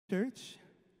Church, just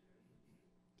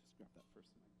grab that first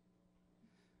mic.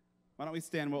 Why don't we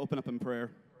stand? We'll open up in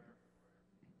prayer.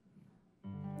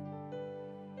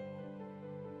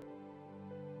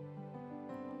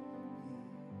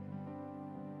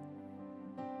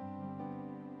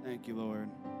 Thank you, Lord.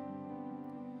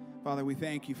 Father, we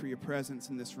thank you for your presence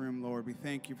in this room, Lord. We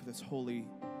thank you for this holy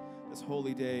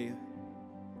day.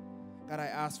 God, I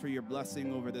ask for your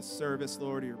blessing over this service,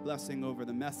 Lord, your blessing over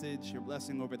the message, your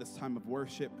blessing over this time of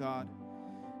worship, God.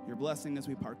 Your blessing as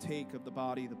we partake of the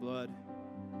body, the blood.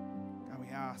 God, we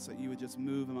ask that you would just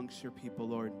move amongst your people,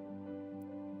 Lord.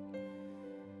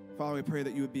 Father, we pray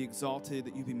that you would be exalted,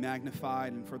 that you would be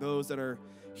magnified. And for those that are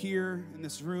here in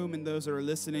this room and those that are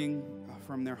listening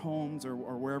from their homes or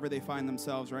wherever they find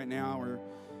themselves right now or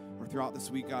throughout this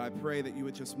week, God, I pray that you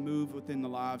would just move within the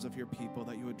lives of your people,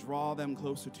 that you would draw them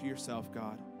closer to yourself,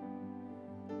 God.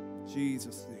 In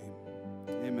Jesus' name,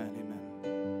 amen,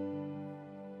 amen.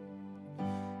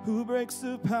 Who breaks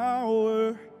the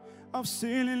power of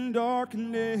sin and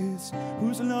darkness,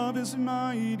 whose love is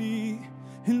mighty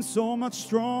and so much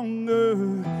stronger,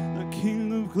 the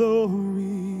King of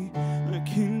glory, the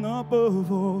King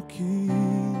above all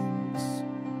kings,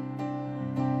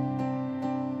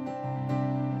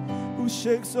 who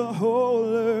shakes the whole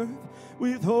earth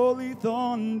with holy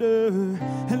thunder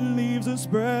and leaves us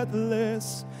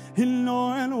breathless in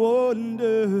awe and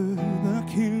wonder, the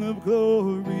King of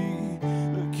glory,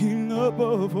 the King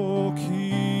above all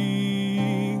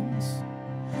kings.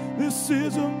 This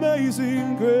is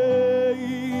amazing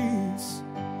grace.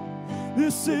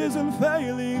 This is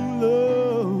unfailing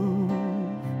love.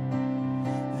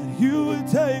 That you would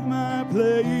take my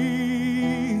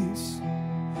place,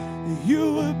 that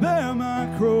you would bear my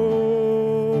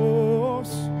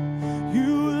cross,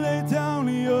 you would lay down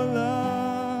your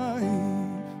life,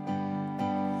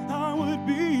 I would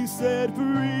be set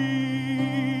free.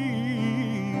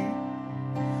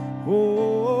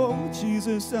 Oh,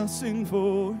 Jesus, I sing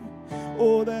for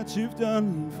all that you've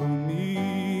done for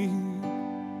me.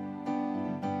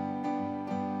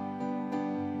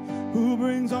 Who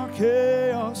brings our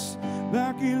chaos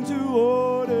back into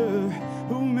order,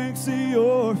 who makes the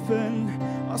orphan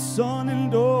a son and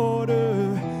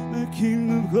daughter, the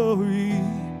King of glory,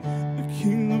 the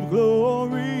King of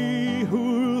glory,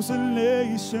 who rules the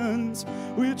nations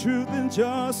with truth and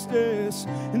justice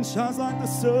and shines like the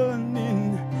sun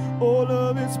in all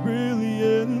of its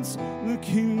brilliance, the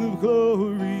King of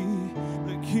glory,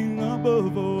 the King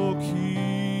above all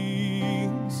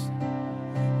kings.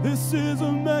 This is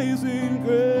amazing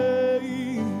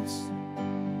grace.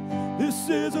 This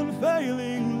is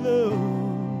unfailing love.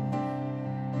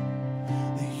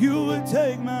 That you would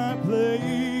take my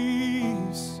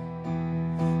place,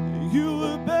 that you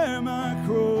would bear my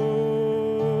cross,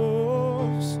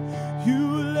 you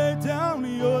would lay down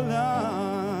your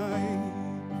life,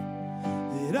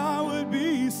 that I would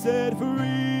be set free.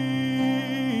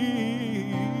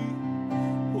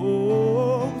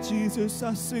 Oh, Jesus,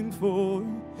 I sing for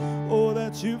all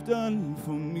that you've done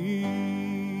for me.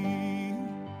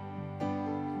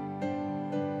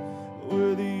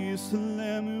 Worthy is the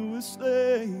Lamb who was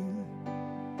slain,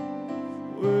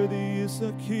 worthy is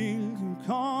the King who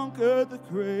conquered the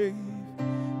grave,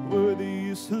 worthy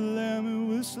is the Lamb who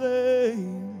was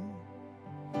slain,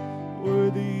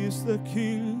 worthy is the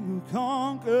King who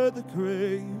conquered the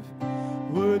grave,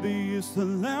 worthy is the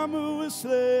Lamb who was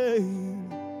slain,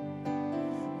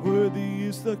 worthy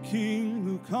is the King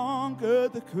who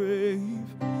conquered the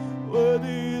grave,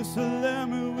 worthy is the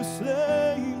Lamb who was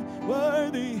slain,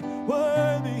 worthy,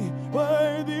 worthy,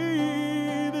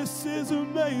 worthy. This is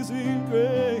amazing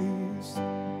grace.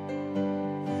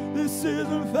 This is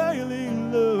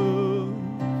unfailing love.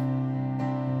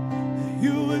 That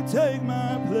you would take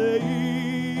my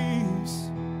place,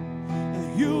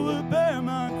 that you would bear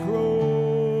my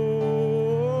cross,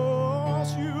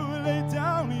 you would lay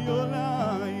down your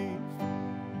life,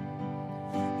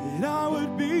 that I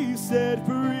would be set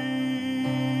free.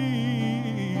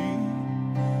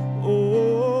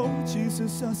 Oh,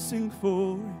 Jesus, I sing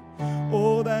for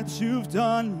all that you've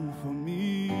done for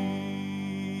me.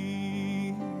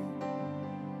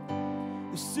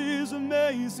 This is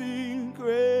amazing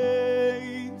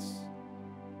grace.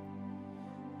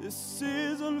 This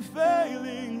is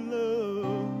unfailing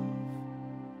love.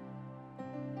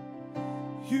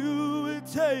 You would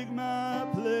take my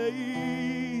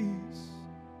place,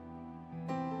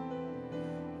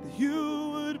 that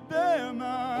you would bear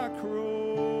my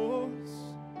cross.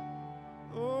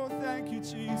 Oh, thank you,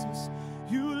 Jesus.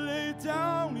 You laid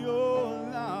down your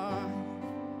life,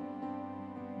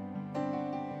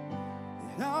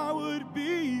 that I would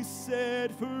be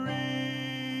set free.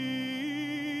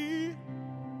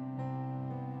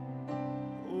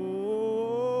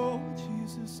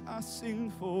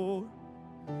 sing for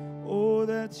all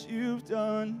that you've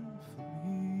done for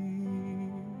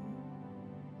me.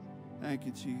 Thank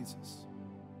you, Jesus.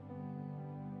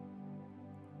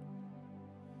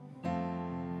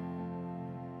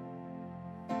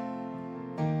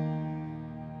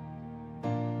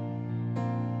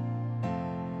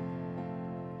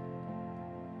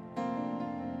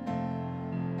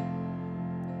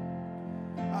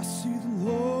 I see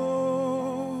the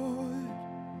Lord,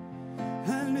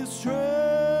 and His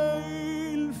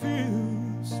train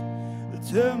fills the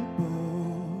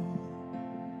temple.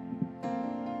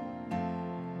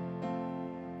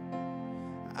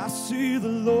 I see the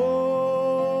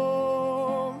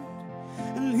Lord,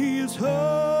 and He is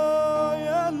high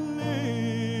and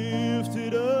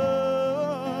lifted up.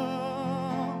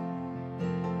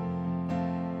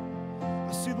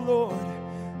 I see the Lord,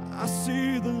 I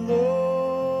see the Lord,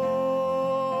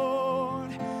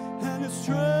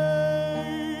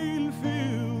 train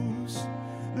fills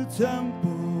the temple.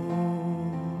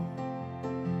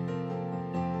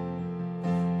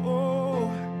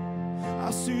 Oh,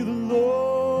 I see the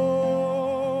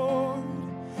Lord,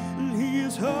 and He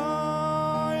is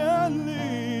high and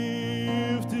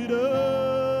lifted up.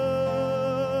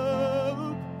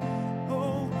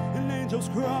 Oh, and angels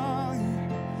cry,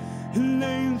 and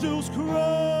angels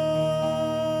cry.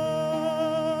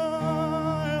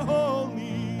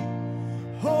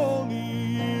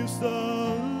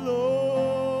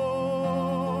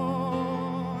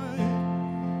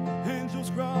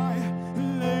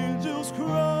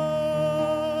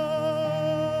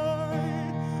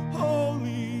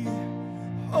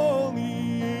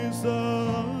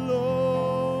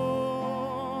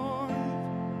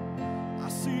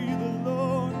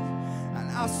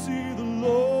 I see the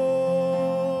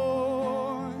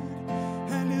Lord,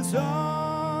 and His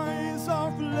eyes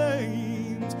are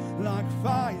flames like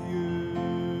fire.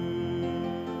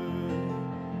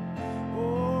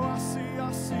 Oh, I see,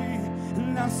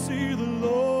 and I see the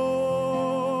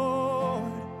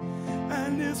Lord,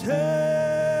 and His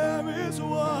hair is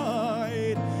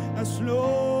white as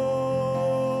snow.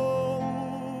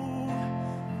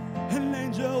 And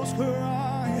angels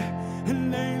cry,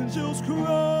 and angels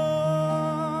cry.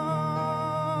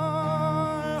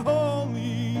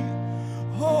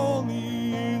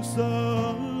 Holy is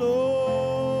the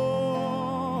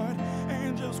Lord.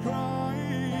 Angels cry,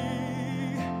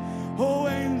 oh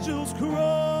angels cry.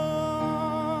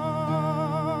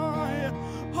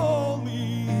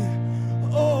 Holy,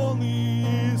 holy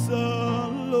is the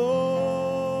Lord.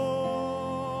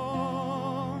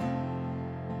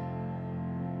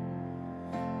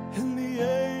 And the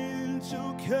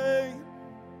angel came,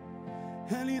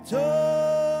 and he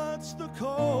touched the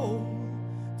coal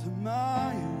to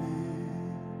my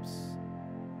lips.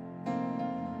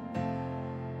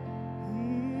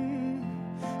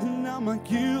 And now my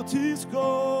guilt is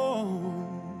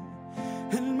gone,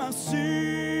 and my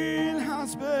sin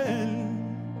has been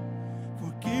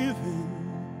forgiven.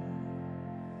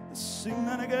 Sing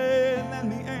that again.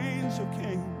 And the angel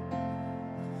came,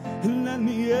 and then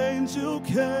the angel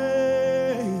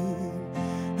came,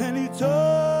 and he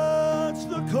touched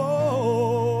the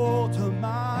coal to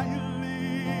my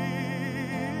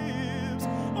lips.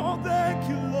 Oh, thank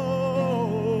you,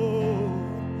 Lord.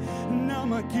 Now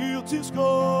my guilt is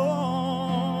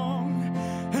gone,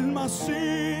 and my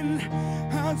sin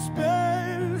has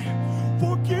been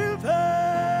forgiven.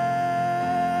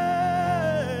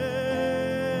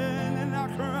 And I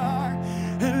cry,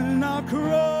 and I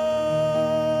cry,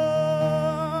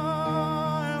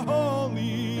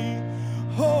 holy,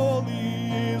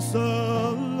 holy is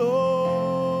the Lord.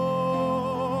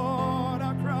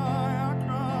 I cry,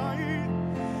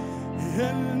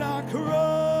 and I cry,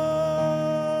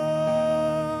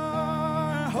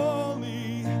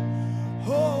 holy,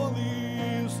 holy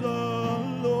is the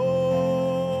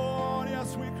Lord.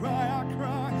 Yes, we cry, I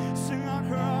cry, sing, I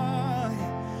cry,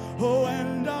 oh,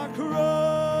 and I cry,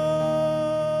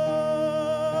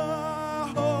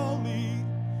 holy,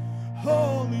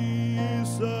 holy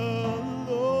is the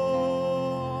Lord.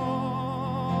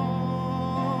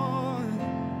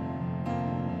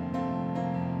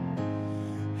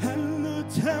 And the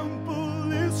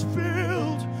temple is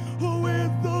filled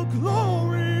with the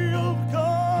glory of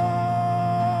God.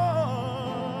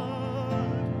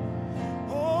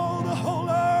 Oh, the whole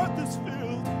earth is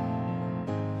filled,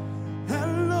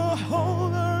 and the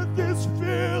whole earth is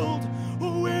filled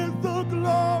with the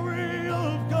glory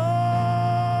of God.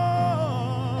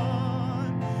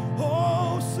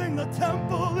 Oh, sing, the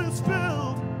temple is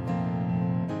filled,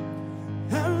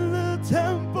 and the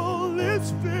temple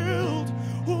is filled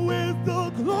with the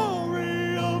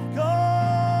glory of God.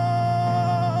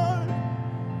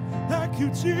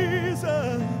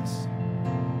 Jesus.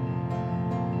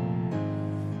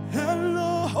 And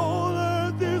the whole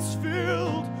earth is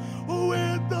filled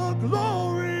with the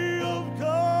glory of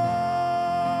God.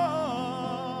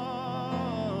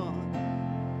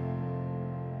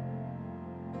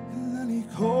 And then he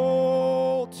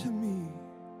called to me.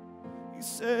 He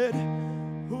said,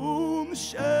 whom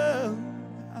shall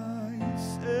I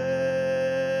send?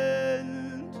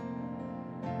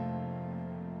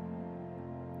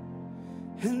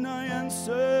 And I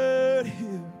answered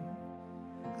him.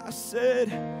 I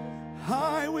said,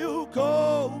 I will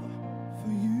go for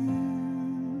you.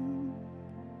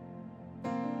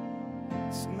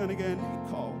 And then again he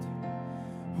called.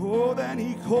 Oh, then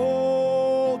he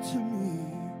called to me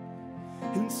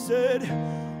and said,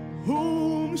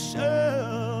 whom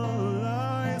shall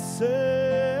I send?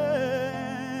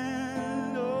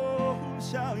 Oh, whom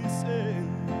shall he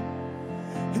send?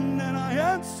 And then I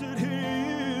answered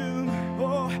him.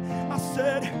 Oh, I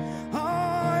said,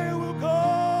 I will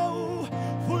go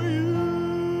for you.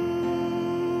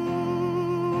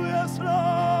 Yes, Lord,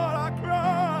 I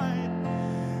cried,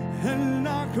 and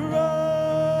I cried,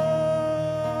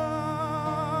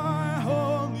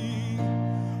 holy,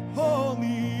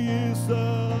 holy is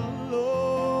the Lord.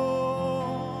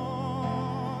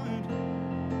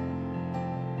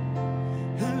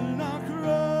 And I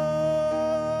cried,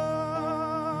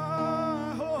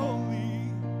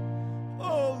 holy,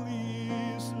 holy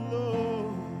is the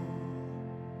Lord.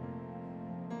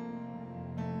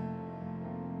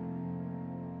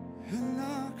 And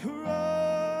I cried,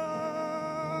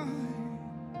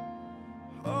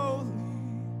 holy,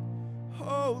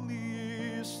 holy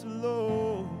is the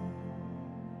Lord.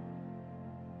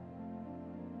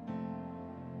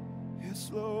 Yes,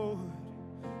 Lord,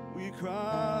 we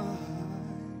cry,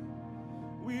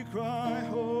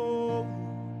 holy,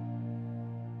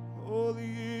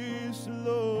 holy is the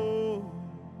Lord.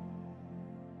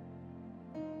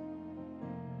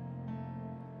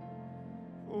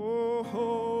 Oh,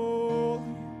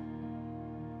 holy,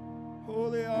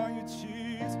 holy are you,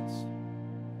 Jesus.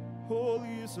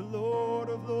 Holy is the Lord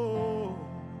of Lords,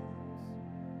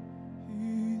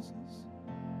 Jesus.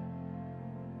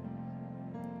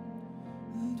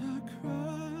 And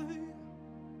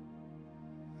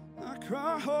I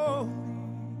cry, holy,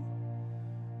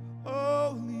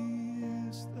 holy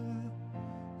is the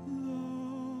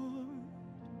Lord.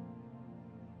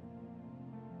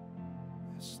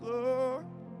 Yes, Lord,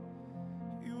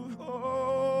 you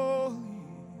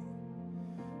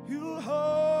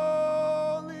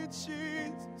holy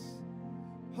Jesus,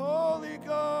 holy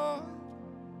God.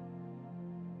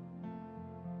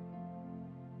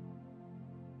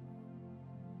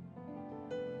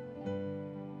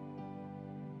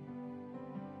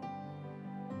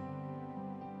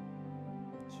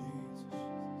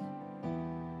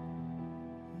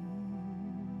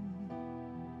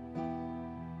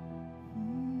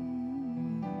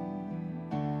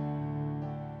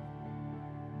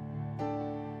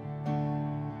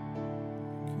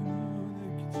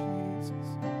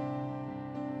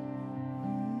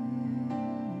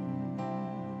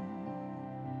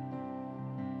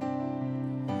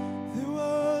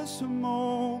 A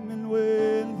moment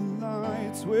when the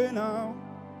lights went out,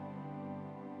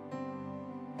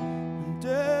 when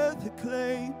death had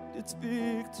claimed its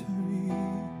victory.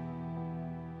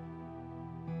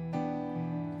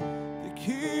 The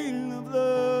King of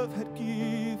love had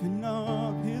given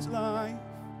up his life.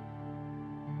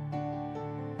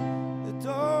 The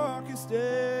darkest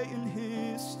day in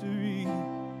history.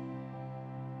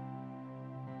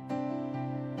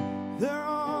 There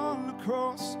on the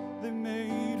cross they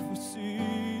made for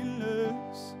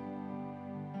sinners.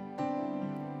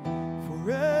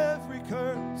 For every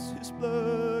curse his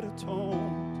blood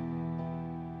atoned.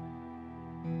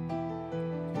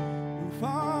 One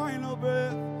final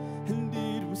breath and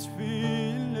it was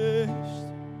finished.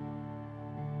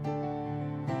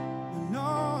 But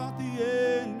not the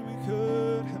end we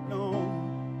could have known.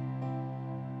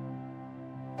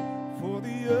 For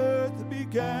the earth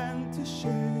began to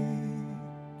shake,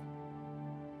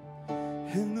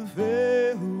 and the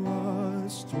veil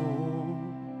was torn.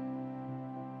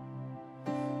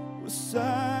 A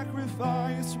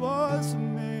sacrifice was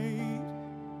made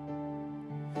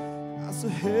as the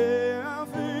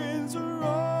heavens roared.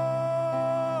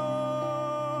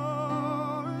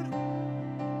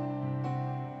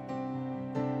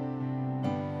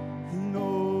 And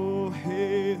oh,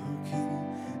 hail King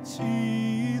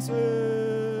Jesus.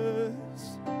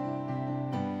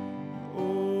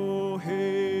 Oh,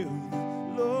 hail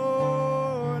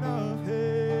Lord of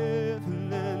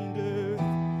heaven and earth.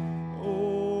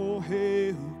 Oh,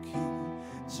 hail King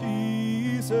Jesus.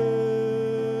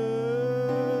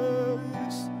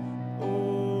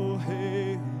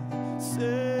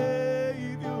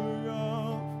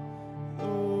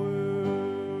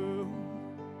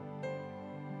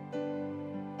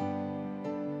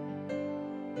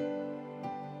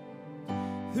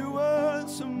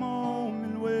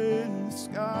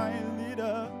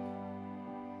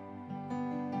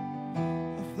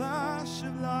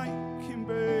 light came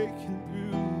breaking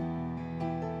through.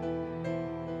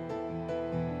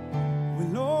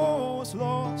 When all was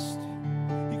lost,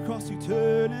 he crossed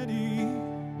eternity.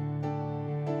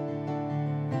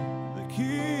 The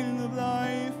King of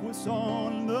life was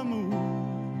on the move.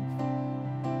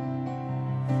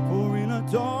 For in a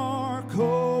dark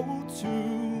cold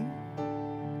tomb,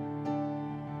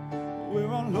 where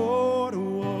our Lord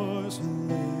was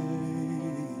laid,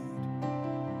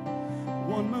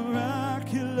 one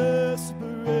miraculous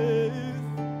breath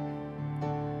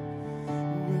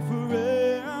will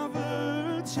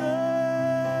forever change.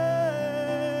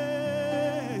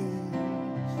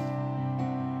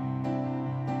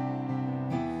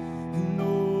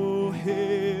 No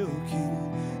hail King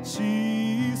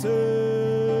Jesus.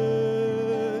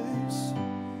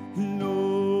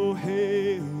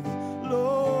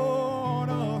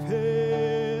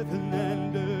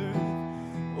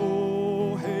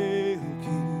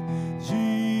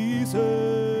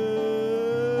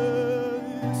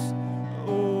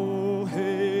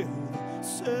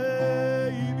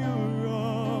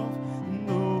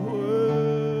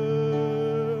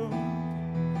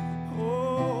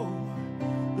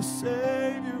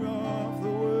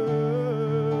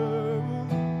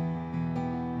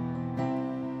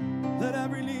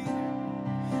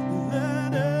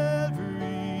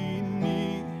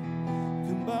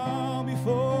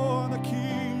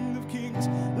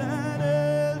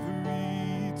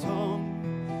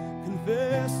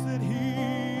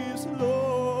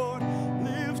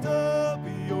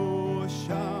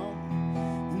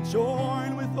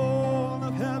 Join with all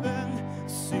of heaven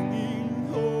singing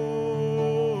holy,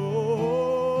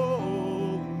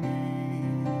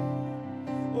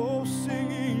 oh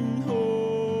singing holy.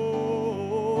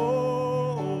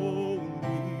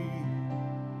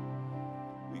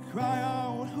 We cry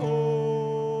out holy.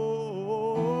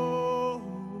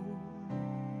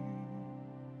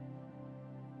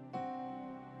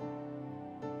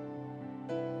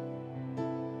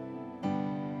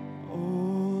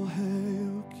 All hail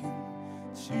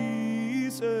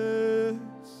Jesus,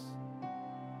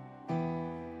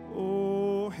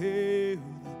 oh hail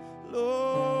the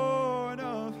Lord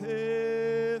of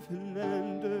heaven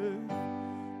and earth,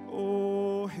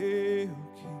 oh hail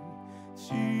King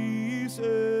Jesus,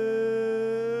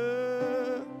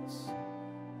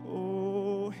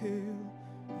 oh hail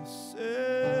the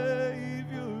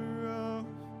Savior of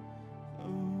the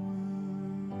world.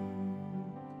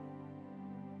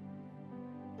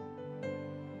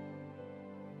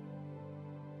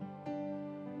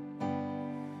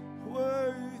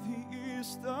 Worthy is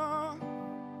the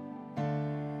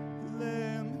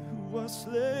Lamb who was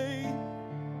slain.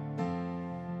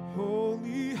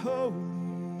 Holy,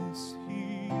 holy is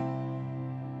He.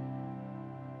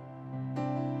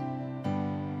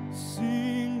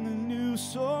 Sing a new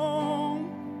song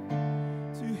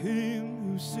to Him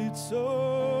who sits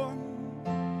on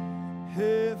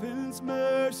heaven's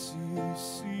mercy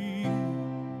seat.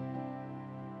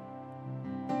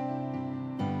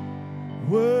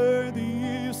 Worthy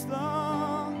is the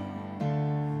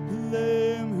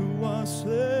Lamb who was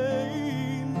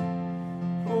slain.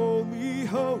 Holy,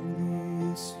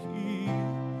 holy is He.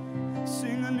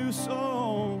 Sing a new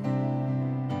song.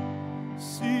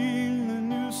 Sing a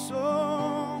new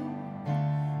song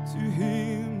to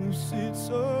Him who sits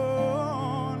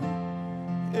on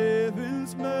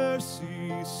heaven's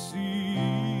mercy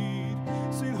seat.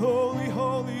 Sing holy,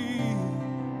 holy,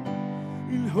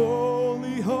 in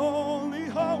holy, holy,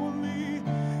 holy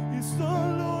is the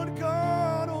Lord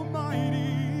God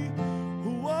Almighty,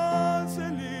 who was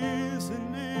and is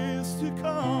to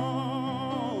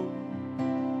come.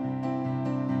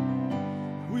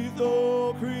 With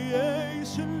all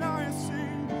creation I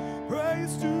sing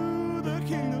praise to the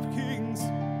King of Kings.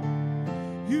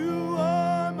 You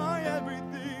are my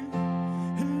everything,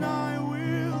 and I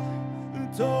will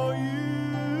adore you.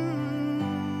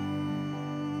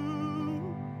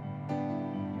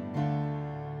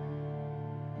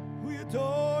 We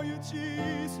adore you,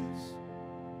 Jesus.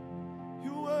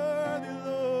 You're worthy,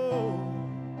 Lord.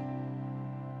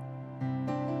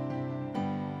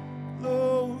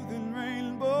 Clothed in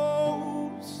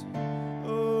rainbows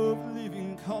of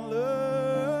living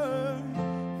color,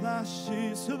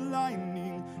 flashes of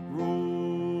lightning,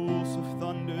 rolls of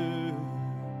thunder.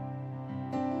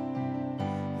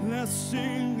 Let's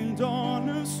sing and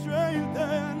honor, strength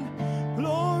and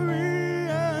glory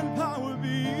and power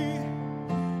be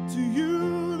to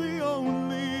you, the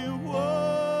only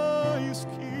wise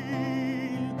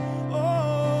King.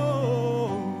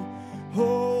 Oh,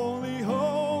 holy,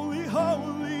 holy,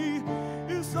 holy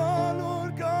is our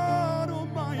Lord God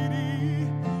Almighty,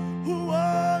 who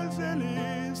was and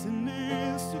is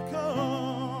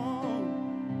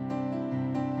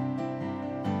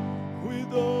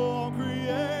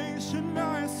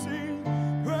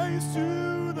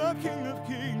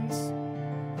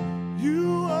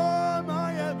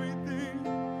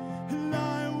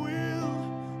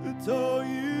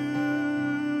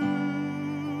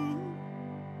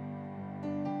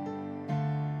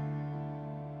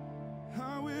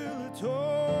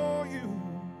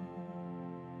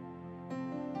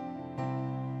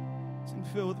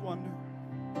filled with wonder.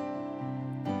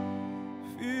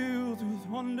 Filled with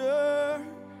wonder.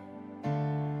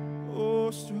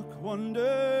 Awestruck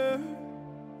wonder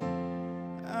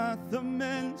at the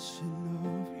mention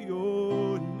of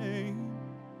your name.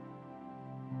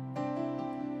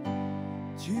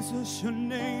 Jesus, your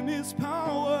name is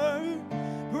power,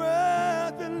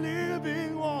 breath and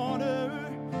living water.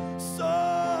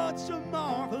 Such a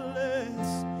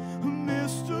marvelous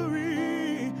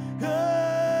mystery.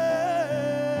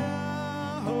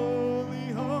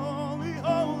 Holy, holy,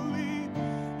 holy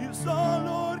is our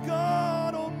Lord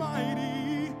God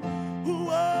Almighty, who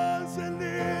was and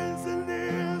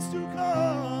is to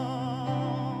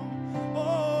come.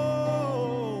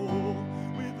 Oh,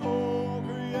 with all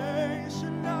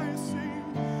creation I sing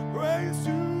praise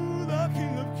to the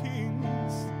King of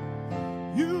Kings.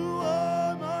 You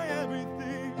are my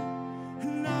everything,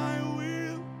 and I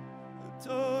will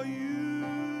adore you.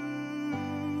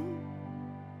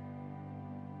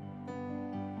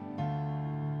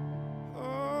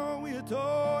 Oh, we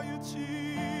adore you,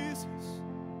 Jesus.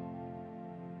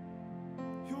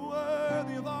 You're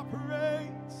worthy of our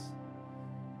praise.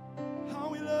 How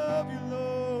we love you,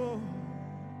 Lord.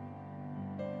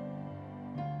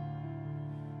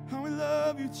 How we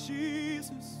love you,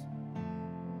 Jesus.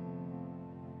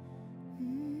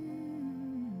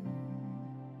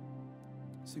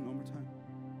 Sing one more time.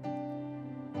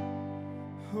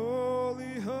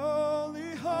 Holy,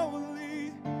 holy,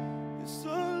 holy is the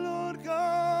Lord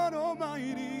God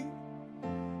Almighty,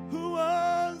 who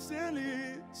was and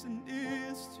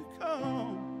is to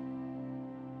come.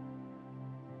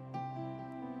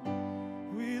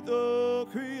 With all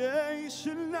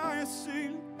creation I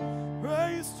sing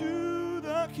praise to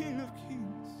the King of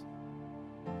Kings.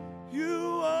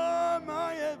 You are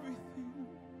my everything,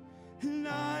 and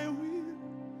I will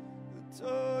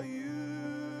adore you.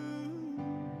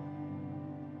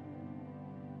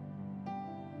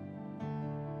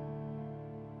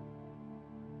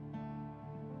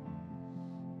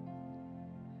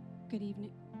 Good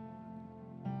evening.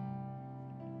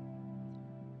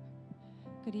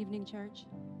 Good evening, church.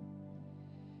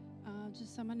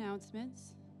 Just some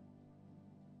announcements.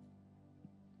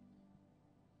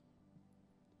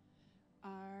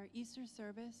 Our Easter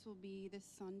service will be this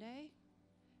Sunday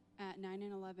at 9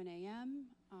 and 11 a.m.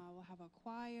 We'll have a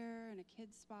choir and a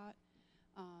kids spot.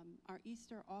 Our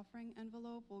Easter offering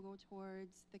envelope will go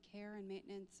towards the care and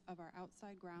maintenance of our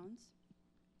outside grounds.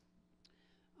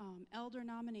 Elder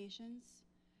nominations.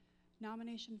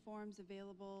 Nomination forms are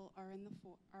available in the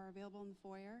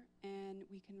foyer, and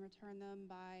we can return them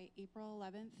by April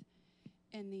 11th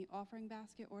in the offering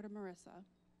basket or to Marissa.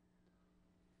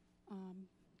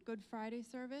 Good Friday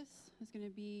service is going to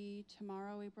be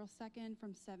tomorrow, April 2nd,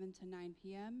 from 7 to 9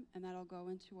 p.m., and that'll go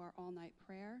into our all-night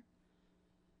prayer.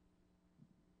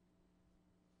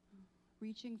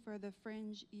 Reaching for the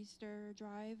Fringe Easter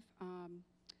Drive,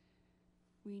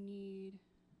 candy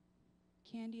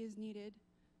is needed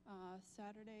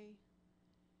Saturday,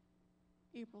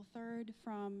 April 3rd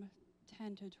from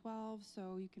 10 to 12,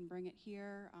 so you can bring it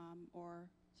here or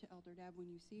to Elder Deb when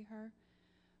you see her.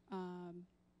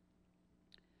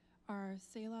 Our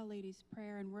Selah Ladies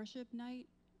Prayer and Worship Night,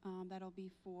 that'll be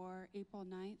for April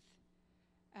 9th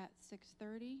at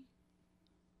 6:30.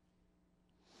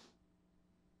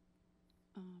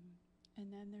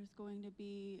 And then there's going to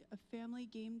be a family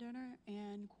game dinner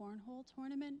and cornhole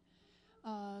tournament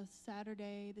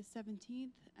Saturday the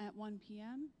 17th at 1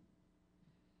 p.m.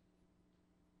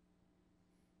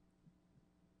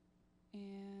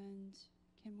 And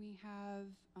can we have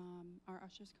our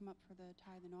ushers come up for the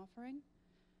tithe and offering?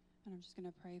 And I'm just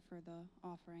going to pray for the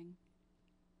offering.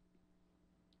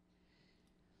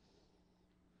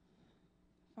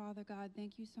 Father God,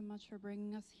 thank you so much for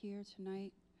bringing us here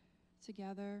tonight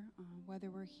together,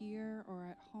 whether we're here or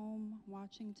at home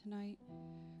watching tonight.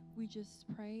 We just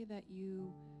pray that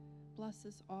you bless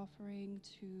this offering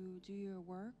to do your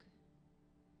work.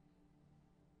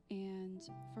 And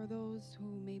for those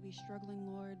who may be struggling,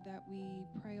 Lord, that we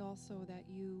pray also that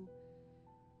you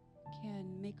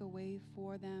can make a way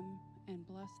for them and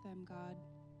bless them, God.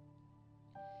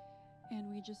 And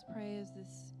we just pray as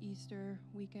this Easter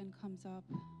weekend comes up,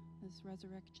 this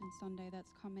Resurrection Sunday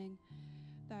that's coming,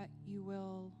 that you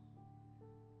will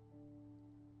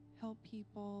help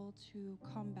people to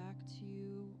come back to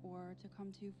you or to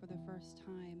come to you for the first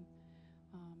time.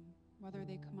 Whether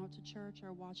they come out to church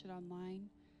or watch it online,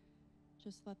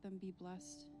 just let them be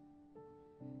blessed.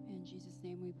 In Jesus'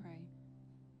 name we pray.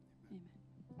 Amen.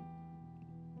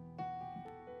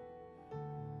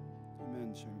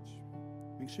 Amen, church.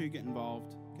 Make sure you get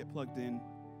involved, get plugged in.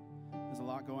 There's a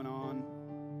lot going on.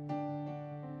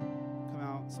 Come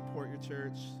the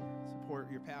church, support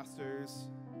your pastors.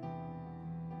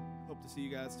 Hope to see you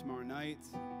guys tomorrow night.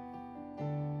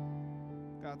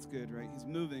 God's good, right? He's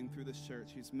moving through this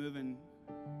church. He's moving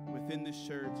within this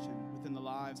church and within the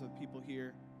lives of people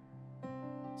here.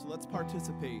 So let's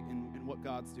participate in what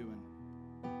God's doing.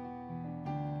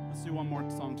 Let's do one more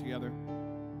song together.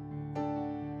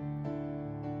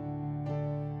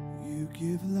 You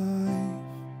give life,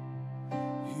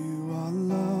 you are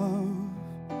love,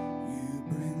 you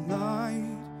bring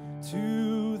light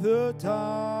to the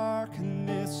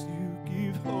darkness, you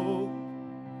give hope,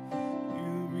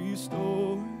 you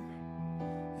restore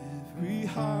every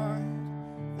heart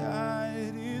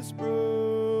that is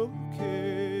broken.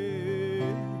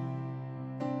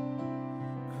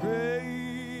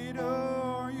 Great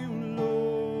are you,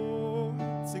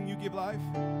 Lord. Sing, you give life.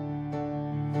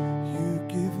 You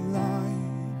give life,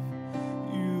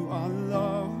 you are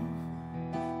love,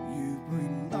 you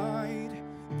bring light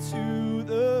to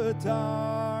the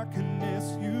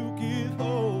darkness, you give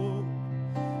hope,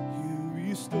 you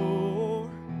restore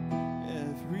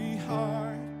every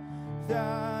heart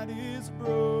that is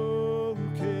broken.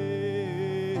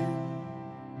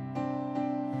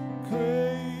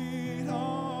 Great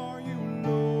are you,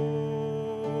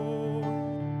 Lord.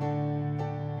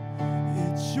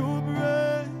 It's your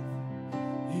breath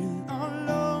in our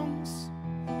lungs,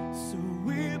 so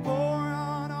we pour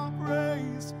out our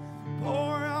praise,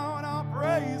 pour out our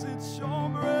praise. It's your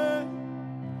breath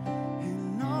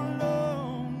in our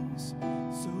lungs,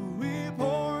 so we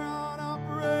pour out our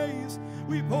praise,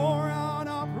 we pour out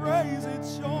our praise.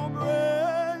 It's your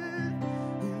breath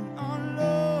in our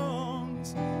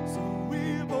lungs, so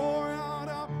we pour out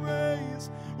our praise,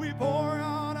 we pour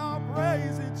out our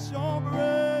praise. It's your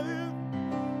breath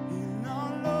in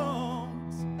our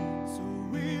lungs, so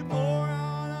we pour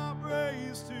out our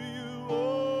praise to you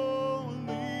only.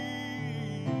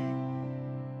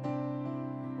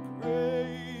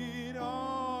 Great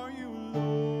are you,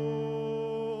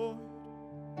 Lord.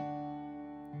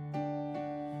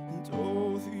 And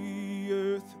oh, the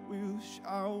earth will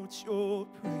shout your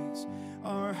praise,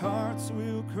 our hearts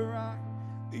will cry,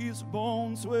 these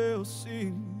bones will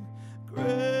sing.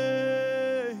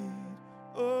 Great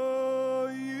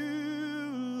are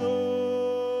you, Lord.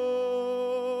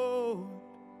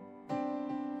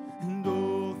 And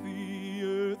all the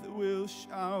earth will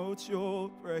shout your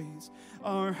praise,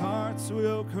 our hearts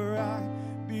will cry,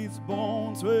 these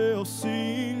bones will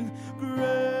sing.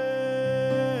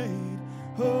 Great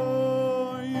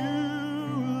are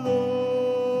you,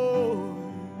 Lord.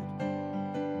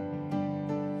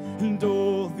 And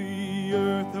all the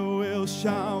earth will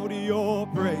shout your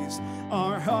praise,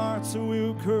 our hearts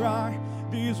will cry,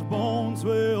 these bones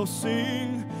will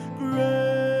sing.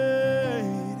 Great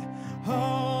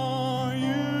are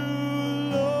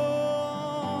you,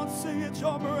 Lord. Sing, it's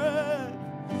your breath,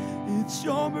 it's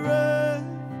your breath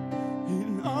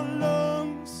in our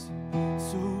lungs,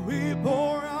 so we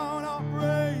pour out our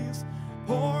praise,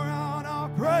 pour out our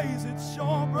praise. It's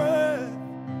your breath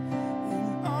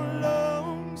in our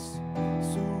lungs,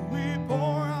 so we pour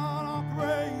out our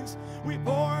praise, we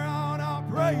pour out our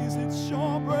praise. It's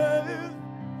your breath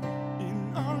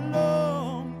in our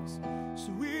lungs,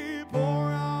 so we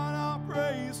pour out our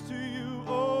praise to you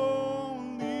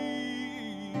only.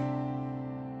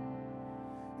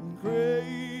 And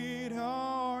great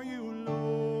are you,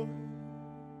 Lord.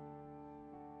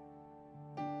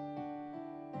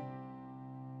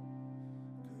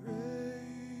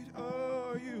 Great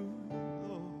are you,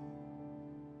 Lord.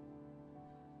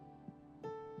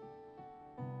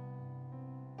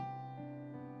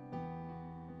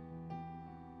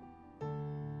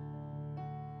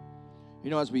 You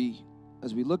know, as we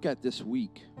look at this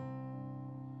week,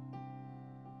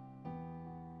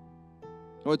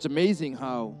 it's amazing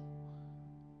how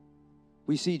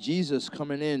we see Jesus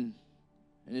coming in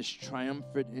his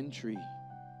triumphant entry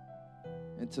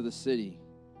into the city.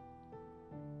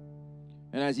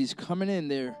 And as he's coming in,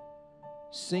 they're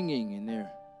singing and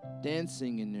they're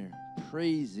dancing and they're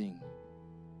praising.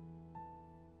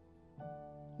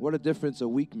 What a difference a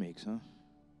week makes, huh?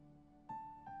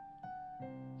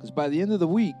 Because by the end of the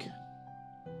week,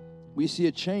 we see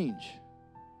a change.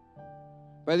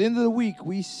 By the end of the week,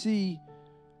 we see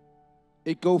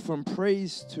it go from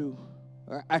praise to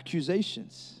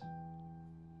accusations.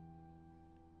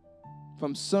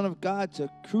 From Son of God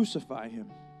to crucify him.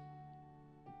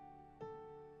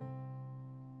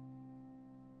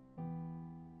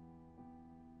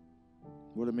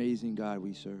 What amazing God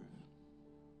we serve.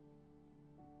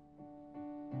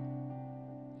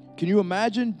 Can you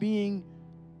imagine being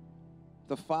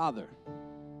the father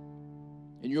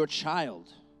and your child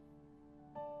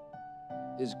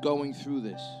is going through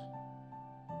this.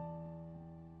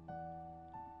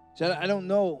 See, I don't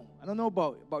know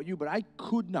about you, but I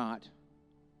would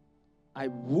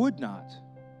not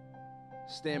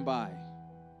stand by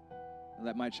and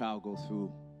let my child go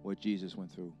through what Jesus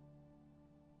went through.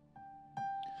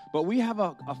 But we have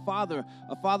a father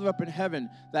up in heaven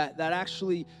that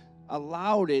actually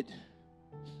allowed it.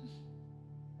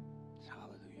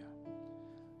 Hallelujah.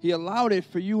 He allowed it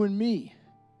for you and me.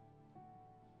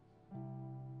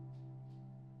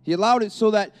 He allowed it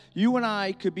so that you and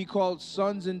I could be called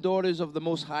sons and daughters of the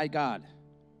Most High God.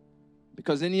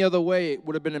 Because any other way, it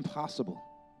would have been impossible.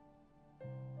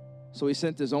 So he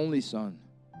sent his only son,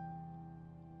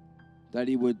 that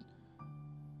he would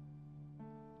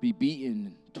be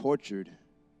beaten, tortured,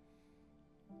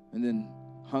 and then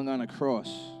hung on a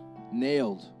cross,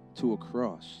 nailed to a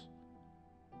cross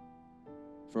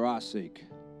for our sake.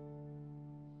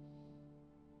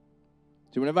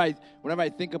 So whenever I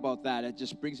think about that, it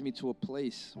just brings me to a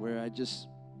place where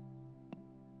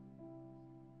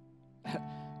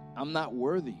I'm not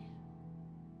worthy,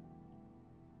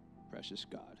 precious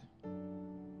God.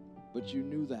 But you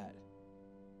knew that,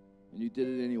 and you did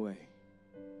it anyway.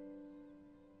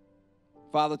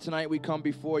 Father, tonight we come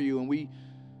before you, and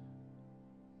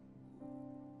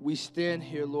we stand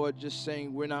here, Lord, just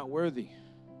saying we're not worthy.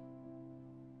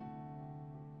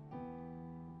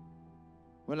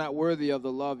 We're not worthy of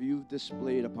the love you've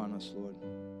displayed upon us, Lord.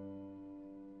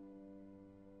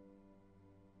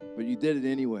 But you did it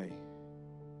anyway,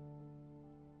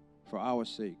 for our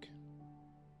sake.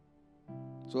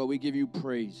 So, Lord, we give you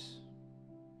praise.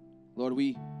 Lord,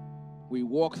 we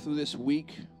walk through this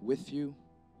week with you.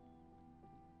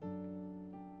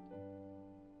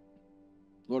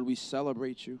 Lord, we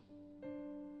celebrate you.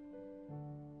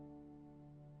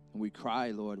 And we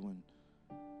cry, Lord, when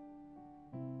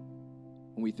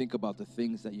we think about the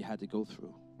things that you had to go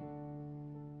through.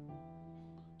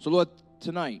 So, Lord,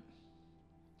 tonight,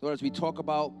 Lord, as we talk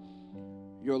about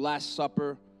your Last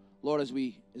Supper, Lord, as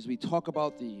we talk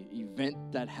about the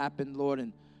event that happened, Lord,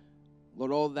 and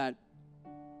Lord, all that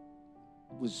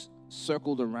was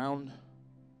circled around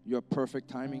your perfect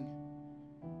timing,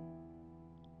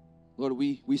 Lord,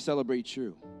 we celebrate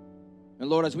you. And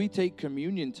Lord, as we take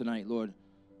communion tonight, Lord,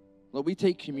 we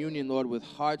take communion, Lord, with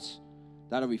hearts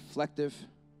that are reflective,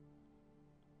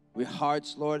 with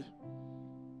hearts, Lord,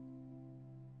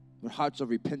 with hearts of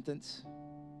repentance,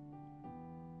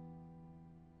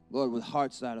 Lord, with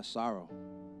hearts that are sorrow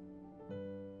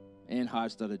and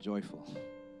hearts that are joyful.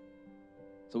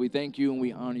 So we thank you and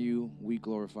we honor you. We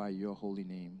glorify your holy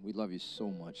name. We love you so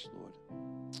much, Lord.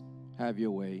 Have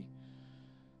your way.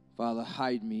 Father,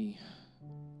 hide me.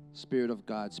 Spirit of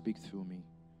God, speak through me.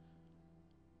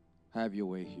 Have your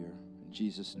way here. In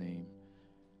Jesus' name,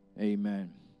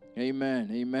 amen. Amen.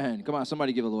 Amen. Come on,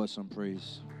 somebody give the Lord some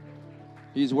praise.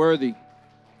 He's worthy.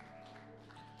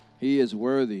 He is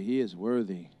worthy. He is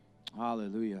worthy.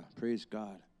 Hallelujah. Praise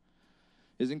God.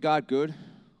 Isn't God good?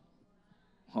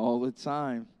 All the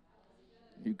time.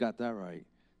 You got that right.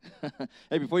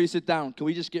 Hey, before you sit down, can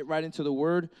we just get right into the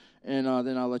word, and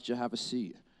then I'll let you have a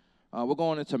seat. We're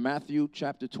going into Matthew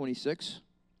chapter 26,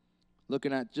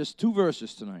 looking at just 2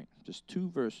 verses tonight. Just 2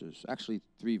 verses. Actually,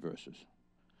 3 verses.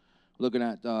 Looking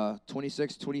at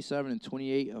 26, 27, and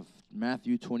 28 of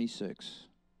Matthew 26.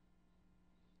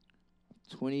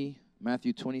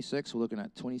 Matthew 26, we're looking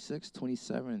at 26,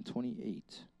 27, and 28.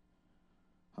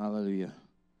 Hallelujah.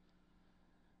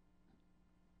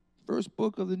 First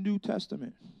book of the New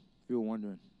Testament, if you were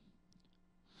wondering.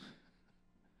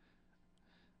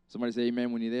 Somebody say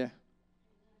amen when you're there.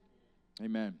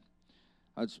 Amen.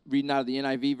 I was reading out of the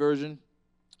NIV version.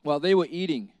 While they were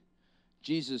eating,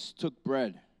 Jesus took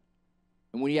bread,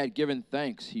 and when he had given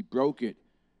thanks, he broke it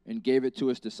and gave it to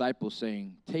his disciples,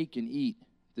 saying, "Take and eat.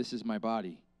 This is my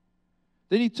body."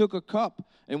 Then he took a cup,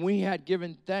 and when he had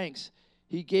given thanks,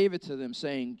 he gave it to them,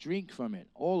 saying, "Drink from it,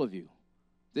 all of you.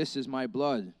 This is my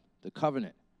blood, the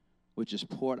covenant, which is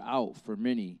poured out for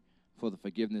many for the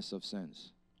forgiveness of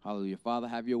sins." Hallelujah. Father,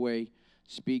 have your way.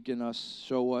 Speak in us,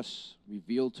 show us,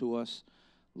 reveal to us.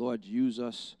 Lord, use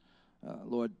us.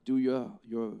 Lord, do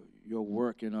your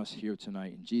work in us here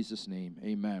tonight. In Jesus' name,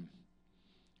 amen.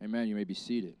 Amen. You may be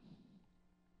seated.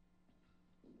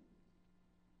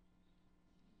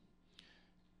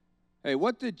 Hey,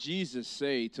 what did Jesus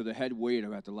say to the head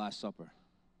waiter at the Last Supper?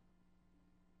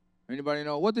 Anybody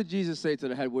know? What did Jesus say to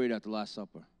the head waiter at the Last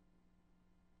Supper?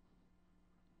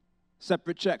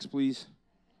 Separate checks, please.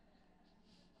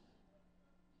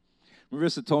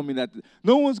 Marissa told me that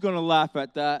no one's going to laugh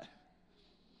at that.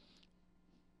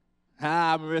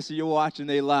 Marissa, you're watching,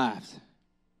 they laughed.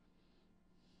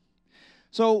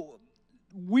 So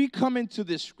we come into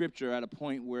this scripture at a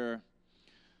point where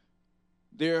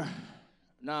they're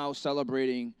now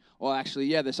celebrating, or actually,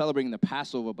 yeah, they're celebrating the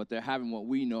Passover, but they're having what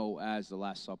we know as the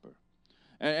Last Supper.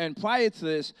 And prior to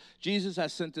this, Jesus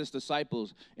has sent his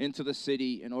disciples into the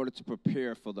city in order to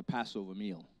prepare for the Passover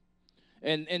meal.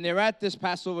 And they're at this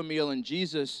Passover meal, and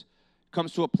Jesus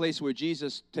comes to a place where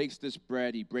Jesus takes this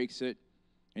bread, he breaks it,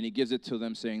 and he gives it to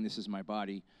them, saying, "This is my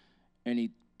body." And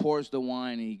he pours the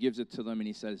wine, and he gives it to them, and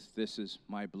he says, "This is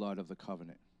my blood of the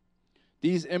covenant."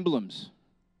 These emblems,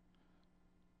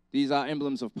 these are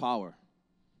emblems of power.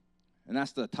 And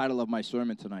that's the title of my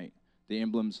sermon tonight, the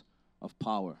emblems of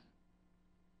power.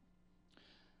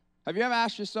 Have you ever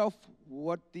asked yourself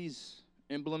what these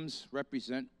emblems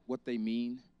represent, what they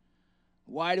mean?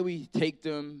 Why do we take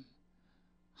them?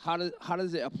 How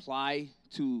does it apply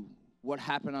to what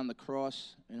happened on the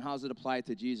cross, and how does it apply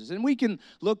to Jesus? And we can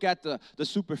look at the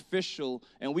superficial,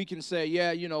 and we can say,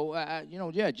 yeah,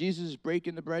 Jesus is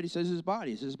breaking the bread. He says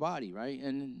it's his body, right?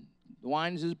 And the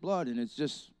wine is his blood, and it's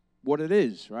just what it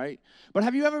is, right? But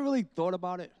have you ever really thought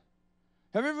about it?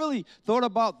 Have you ever really thought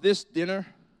about this dinner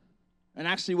and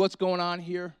actually what's going on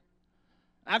here?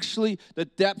 Actually, the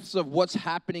depths of what's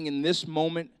happening in this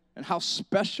moment and how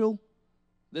special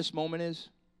this moment is?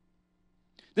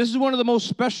 This is one of the most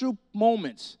special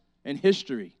moments in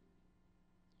history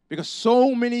because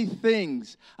so many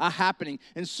things are happening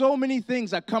and so many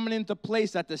things are coming into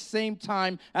place at the same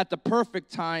time, at the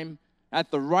perfect time,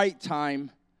 at the right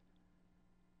time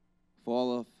for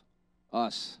all of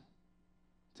us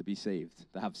to be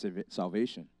saved, to have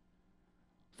salvation,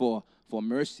 for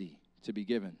mercy to be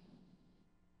given.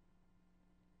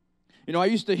 You know, I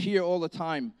used to hear all the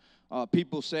time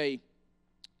people say,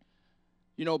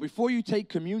 before you take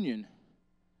communion,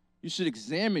 you should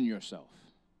examine yourself,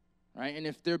 right? And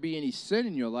if there be any sin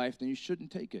in your life, then you shouldn't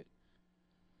take it.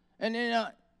 And then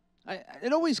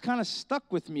it always kind of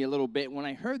stuck with me a little bit when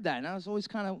I heard that, and I was always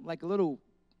kind of like a little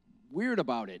weird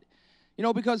about it.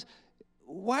 Because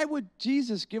why would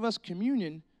Jesus give us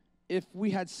communion if we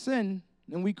had sin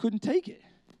and we couldn't take it?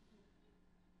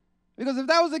 Because if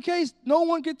that was the case, no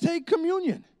one could take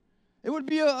communion. It would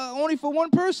be only for one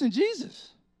person,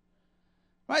 Jesus.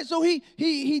 Right? So he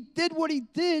did what he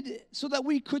did so that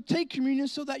we could take communion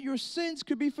so that your sins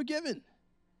could be forgiven.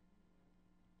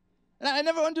 And I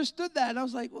never understood that. And I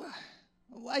was like, well,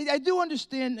 I do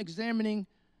understand examining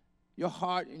your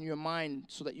heart and your mind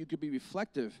so that you could be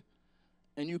reflective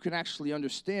and you can actually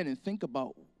understand and think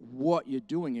about what you're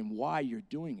doing and why you're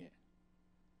doing it.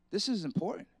 This is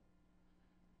important.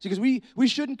 Because we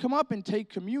shouldn't come up and take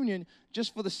communion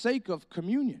just for the sake of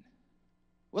communion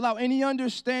without any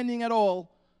understanding at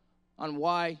all on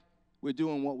why we're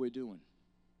doing what we're doing.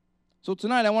 So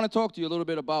tonight I want to talk to you a little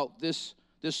bit about this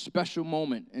special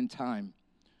moment in time,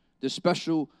 this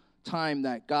special time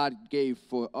that God gave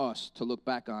for us to look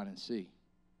back on and see.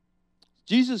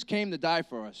 Jesus came to die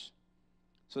for us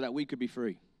so that we could be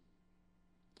free.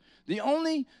 The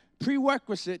only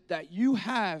prerequisite that you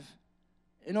have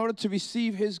in order to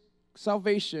receive his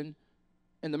salvation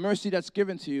and the mercy that's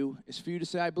given to you is for you to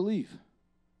say, I believe.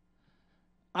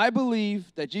 I believe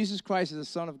that Jesus Christ is the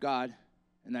Son of God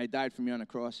and that he died for me on the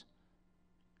cross.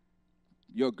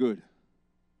 You're good.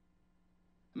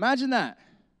 Imagine that.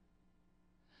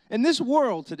 In this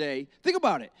world today, think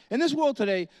about it. In this world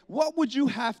today, what would you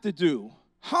have to do?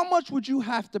 How much would you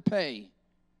have to pay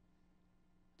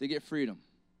to get freedom?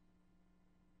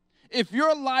 If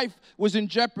your life was in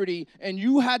jeopardy and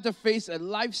you had to face a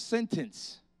life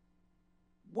sentence,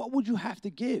 what would you have to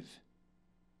give?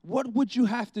 What would you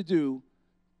have to do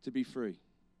to be free?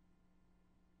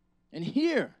 And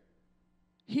here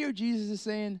Jesus is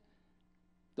saying,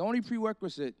 the only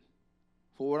prerequisite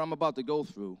for what I'm about to go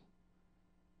through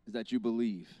is that you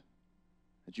believe.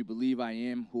 That you believe I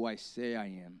am who I say I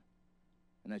am,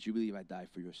 and that you believe I died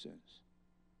for your sins.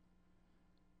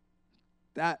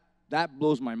 That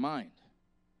blows my mind.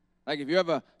 Like if you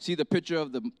ever see the picture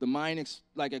of the mind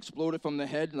exploded from the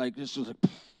head, like this was like,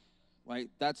 right?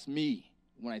 That's me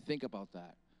when I think about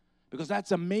that. Because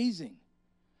that's amazing.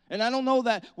 And I don't know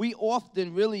that we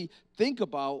often really think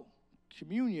about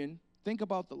communion, think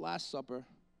about the Last Supper,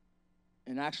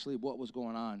 and actually what was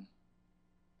going on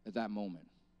at that moment.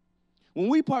 When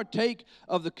we partake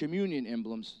of the communion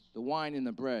emblems, the wine and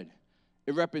the bread,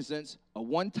 it represents a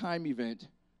one-time event,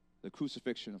 the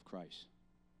crucifixion of Christ.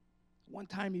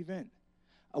 One-time event.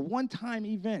 A one-time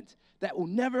event that will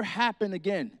never happen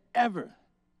again, ever.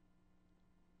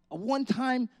 A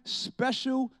one-time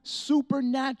special,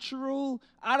 supernatural,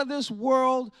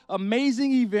 out-of-this-world,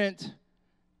 amazing event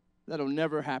that will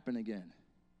never happen again.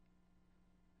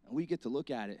 And we get to look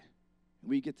at it, and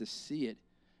we get to see it,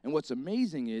 And what's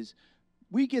amazing is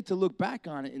we get to look back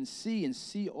on it and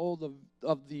see all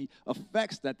of the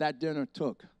effects that dinner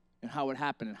took and how it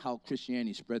happened and how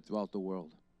Christianity spread throughout the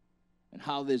world and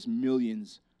how there's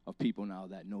millions of people now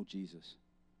that know Jesus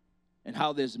and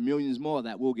how there's millions more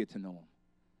that will get to know him.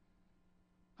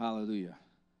 Hallelujah.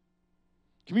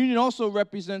 Communion also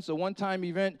represents a one-time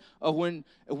event of when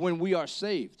we are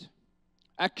saved.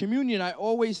 At communion, I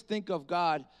always think of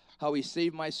God, how he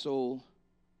saved my soul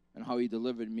and how he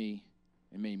delivered me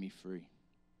and made me free.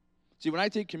 See, when I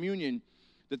take communion,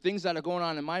 the things that are going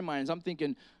on in my mind is I'm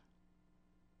thinking,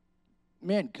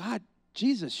 man, God,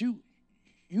 Jesus,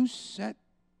 you set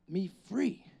me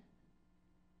free.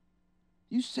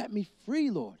 You set me free,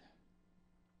 Lord.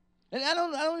 And I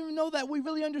don't even know that we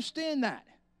really understand that.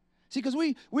 See, because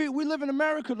we live in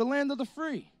America, the land of the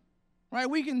free. Right?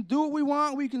 We can do what we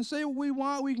want. We can say what we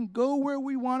want. We can go where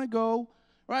we want to go.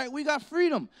 Right? We got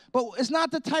freedom. But it's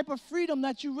not the type of freedom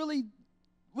that you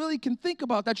really can think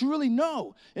about, that you really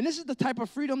know. And this is the type of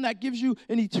freedom that gives you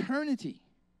an eternity.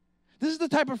 This is the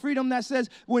type of freedom that says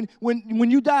when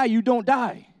you die, you don't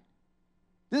die.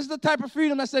 This is the type of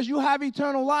freedom that says you have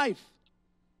eternal life.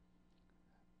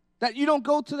 That you don't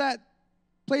go to that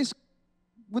place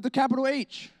with the capital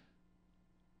H.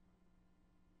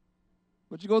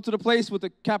 But you go to the place with the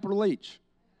capital H.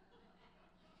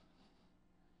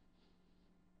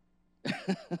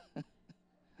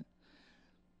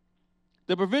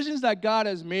 The provisions that God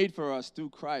has made for us through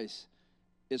Christ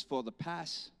is for the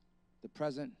past, the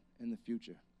present, and the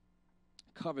future.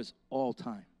 It covers all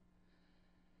time.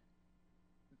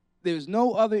 There's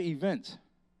no other event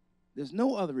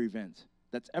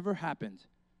that's ever happened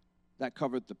that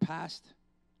covered the past,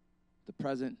 the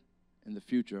present, and the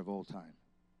future of all time.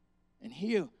 And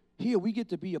here we get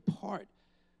to be a part.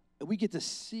 We get to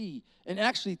see and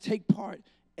actually take part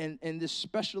in this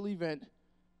special event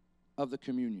of the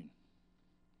communion.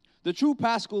 The true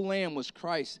Paschal Lamb was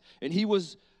Christ, and he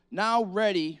was now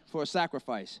ready for a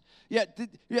sacrifice.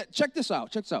 Check this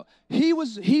out. He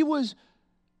was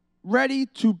ready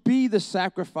to be the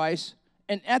sacrifice,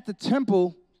 and at the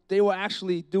temple, they were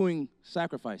actually doing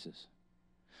sacrifices.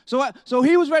 So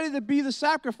he was ready to be the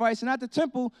sacrifice, and at the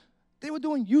temple, they were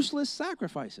doing useless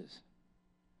sacrifices.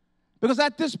 Because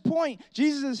at this point,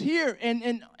 Jesus is here,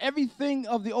 and everything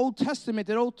of the Old Testament,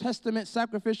 that Old Testament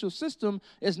sacrificial system,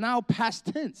 is now past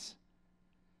tense.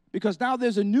 Because now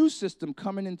there's a new system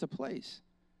coming into place.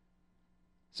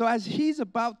 So as he's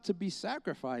about to be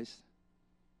sacrificed,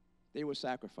 they were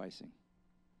sacrificing.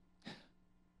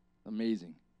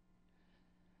 Amazing.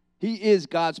 He is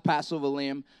God's Passover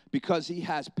lamb because he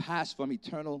has passed from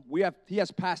he has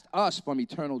passed us from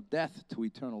eternal death to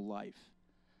eternal life.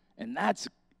 And that's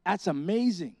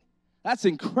amazing. That's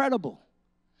incredible.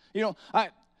 You know,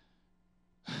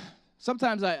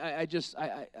 sometimes I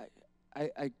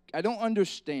don't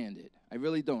understand it. I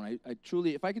really don't. I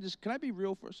truly, if I could just, can I be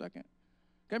real for a second?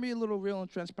 Can I be a little real and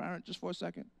transparent just for a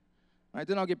second? All right,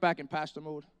 then I'll get back in pastor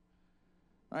mode.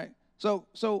 All right?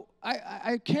 So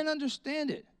I can't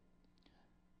understand it.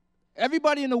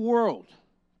 Everybody in the world,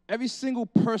 every single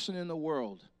person in the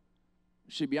world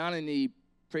should be on a knee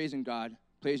praising God,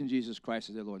 praising Jesus Christ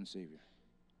as their Lord and Savior.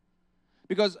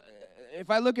 Because if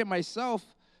I look at myself,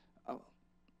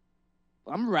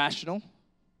 I'm rational.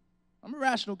 I'm a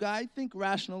rational guy. I think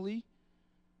rationally.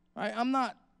 Right? I'm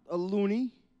not a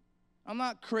loony. I'm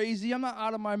not crazy. I'm not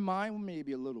out of my mind. Well,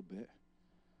 maybe a little bit.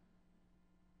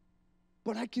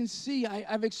 But I can see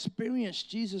I've experienced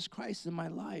Jesus Christ in my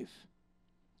life.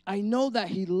 I know that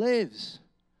he lives.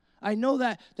 I know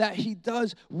that he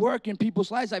does work in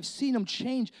people's lives. I've seen him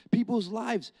change people's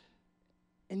lives.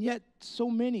 And yet,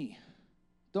 so many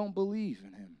don't believe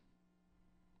in him.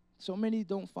 So many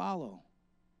don't follow.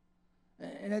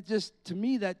 And that just, to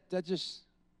me, that just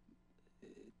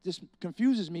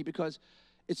confuses me because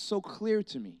it's so clear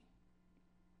to me.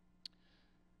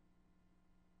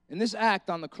 And this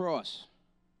act on the cross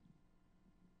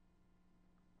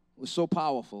was so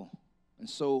powerful and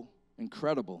so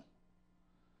incredible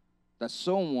that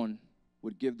someone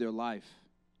would give their life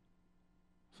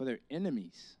for their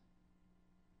enemies.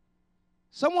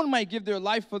 Someone might give their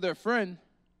life for their friend.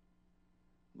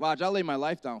 Raj, I'll lay my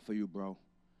life down for you, bro.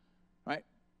 Right?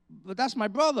 But that's my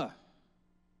brother.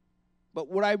 But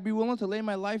would I be willing to lay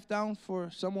my life down for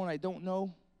someone I don't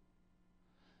know?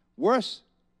 Worse,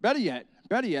 better yet,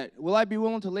 will I be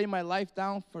willing to lay my life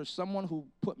down for someone who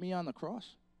put me on the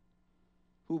cross?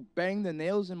 Who banged the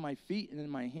nails in my feet and in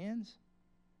my hands?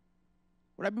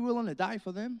 Would I be willing to die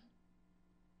for them?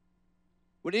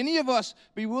 Would any of us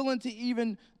be willing to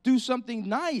even do something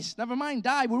nice? Never mind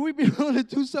die. Would we be willing to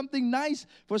do something nice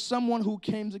for someone who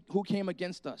came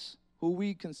against us? who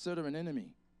we consider an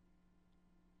enemy.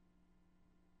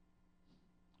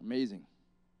 Amazing.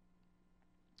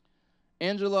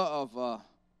 Angela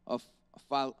of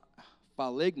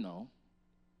Foligno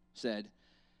said,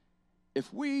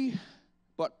 if we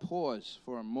but pause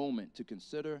for a moment to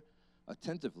consider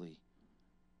attentively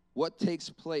what takes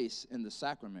place in the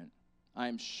sacrament, I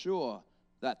am sure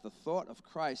that the thought of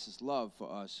Christ's love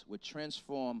for us would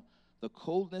transform the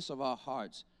coldness of our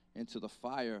hearts into the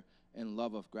fire and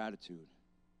love of gratitude.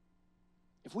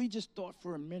 If we just thought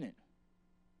for a minute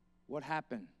what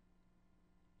happened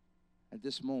at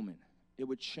this moment, it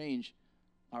would change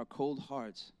our cold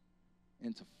hearts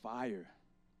into fire,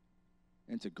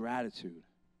 into gratitude.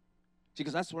 See,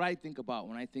 because that's what I think about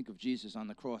when I think of Jesus on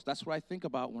the cross. That's what I think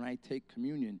about when I take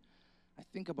communion. I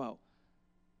think about,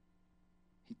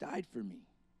 he died for me.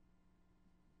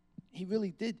 He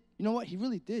really did. You know what? He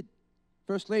really did.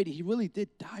 First Lady, he really did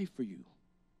die for you.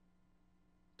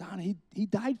 Donna, he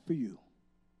died for you.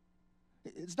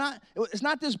 It's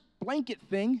not this blanket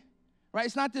thing, right?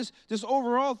 It's not this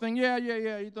overall thing. Yeah,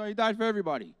 he died for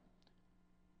everybody.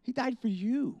 He died for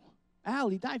you. Al,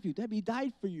 he died for you. Debbie, he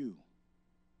died for you.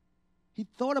 He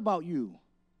thought about you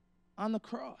on the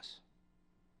cross.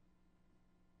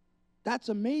 That's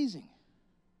amazing.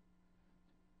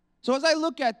 So as I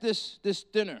look at this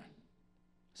dinner,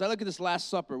 as I look at this Last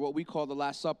Supper, what we call the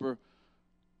Last Supper,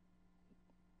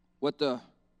 what the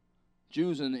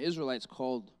Jews and the Israelites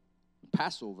called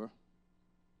Passover,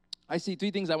 I see three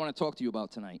things I want to talk to you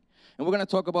about tonight. And we're going to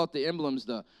talk about the emblems,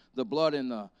 the blood and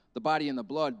the body and the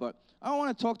blood, but I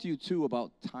want to talk to you too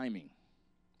about timing,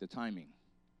 the timing.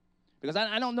 Because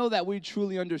I don't know that we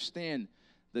truly understand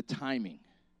the timing,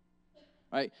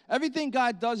 right? Everything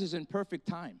God does is in perfect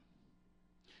time.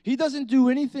 He doesn't do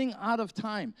anything out of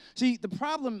time. See, the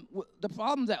problem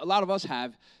that a lot of us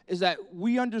have is that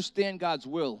we understand God's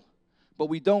will, but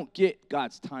we don't get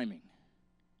God's timing.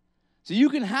 So you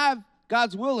can have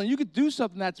God's will, and you could do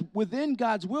something that's within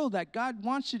God's will that God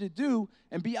wants you to do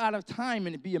and be out of time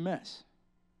and it be a mess.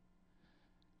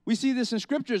 We see this in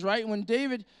scriptures, right? When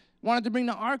David wanted to bring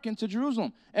the ark into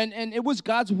Jerusalem, and it was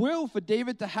God's will for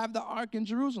David to have the ark in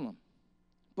Jerusalem.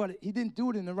 But he didn't do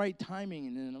it in the right timing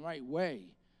and in the right way.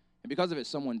 And because of it,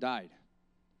 someone died.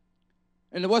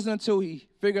 And it wasn't until he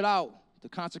figured out to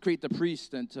consecrate the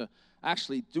priest and to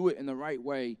actually do it in the right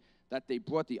way that they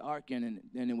brought the ark in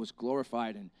and it was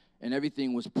glorified and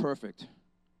everything was perfect.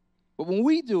 But when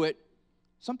we do it,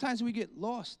 sometimes we get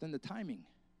lost in the timing.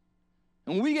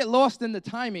 And when we get lost in the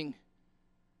timing,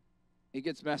 it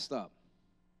gets messed up,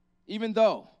 even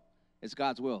though it's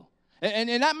God's will. And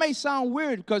that may sound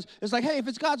weird because it's like, hey, if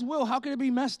it's God's will, how can it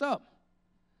be messed up?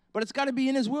 But it's got to be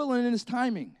in his will and in his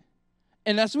timing.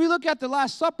 And as we look at the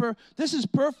Last Supper, this is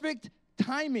perfect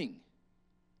timing.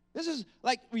 This is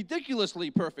like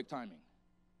ridiculously perfect timing.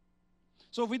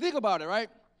 So if we think about it, right,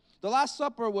 the Last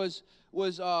Supper was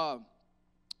at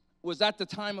the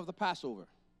time of the Passover.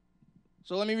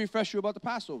 So let me refresh you about the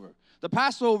Passover. The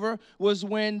Passover was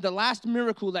when the last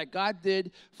miracle that God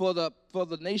did for the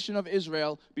nation of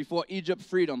Israel before Egypt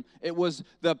freedom. It was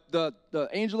the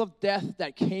angel of death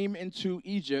that came into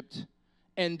Egypt,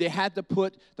 and they had to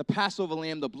put the Passover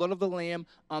lamb, the blood of the lamb,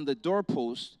 on the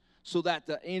doorpost so that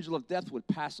the angel of death would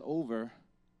pass over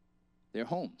their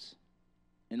homes.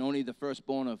 And only the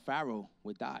firstborn of Pharaoh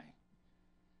would die.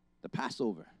 The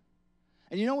Passover.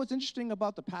 And you know what's interesting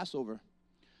about the Passover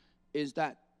is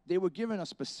that they were given a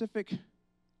specific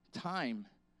time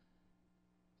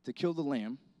to kill the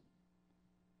lamb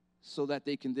so that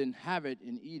they can then have it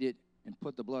and eat it and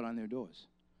put the blood on their doors.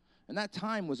 And that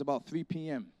time was about 3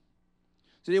 p.m.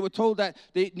 So they were told that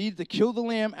they needed to kill the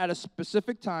lamb at a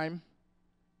specific time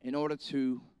in order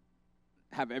to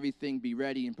have everything be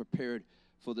ready and prepared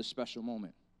for this special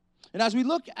moment. And as we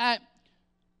look at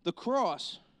the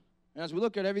cross, and as we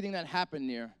look at everything that happened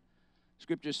there,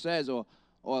 Scripture says,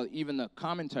 or even the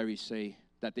commentaries say,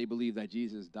 that they believe that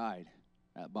Jesus died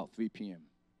at about 3 p.m.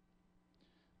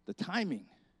 The timing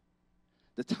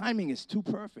is too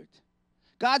perfect.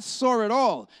 God saw it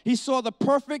all. He saw the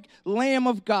perfect Lamb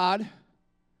of God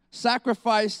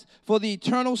sacrificed for the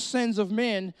eternal sins of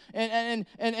men and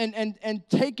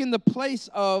taken the place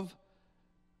of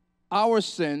our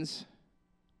sins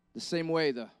the same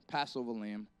way the Passover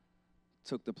lamb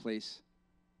took the place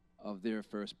of their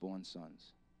firstborn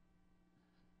sons.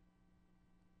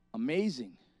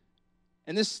 Amazing.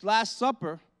 And this Last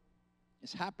Supper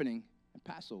is happening at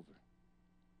Passover.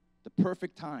 The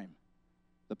perfect time,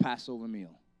 the Passover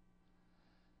meal.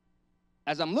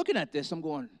 As I'm looking at this, I'm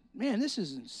going, man, this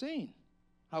is insane.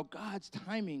 How God's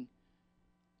timing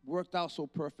worked out so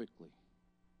perfectly.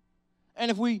 And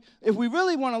if we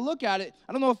really want to look at it,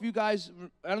 I don't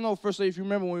know, firstly, if you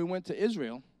remember when we went to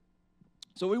Israel.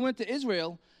 So we went to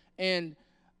Israel, and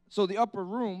so the upper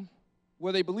room,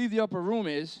 where they believe the upper room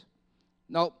is,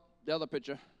 nope, the other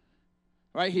picture,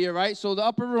 right here, right? So the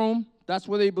upper room, that's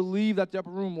where they believe that the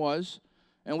upper room was,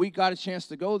 and we got a chance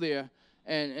to go there,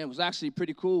 and it was actually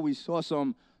pretty cool. We saw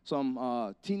some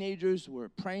teenagers were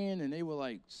praying, and they were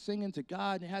like singing to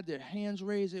God, and they had their hands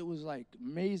raised. It was like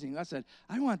amazing. I said,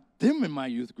 I want them in my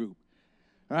youth group,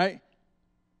 right?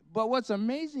 But what's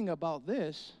amazing about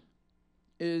this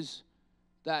is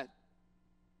that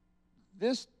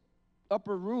this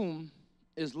upper room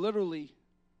is literally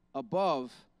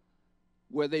above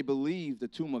where they believe the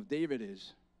tomb of David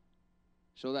is.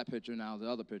 Show that picture now, the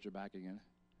other picture back again.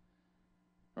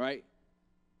 Right?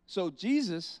 So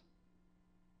Jesus,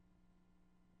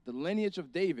 the lineage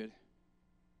of David,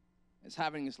 is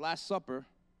having his last supper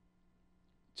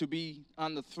to be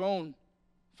on the throne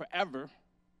forever,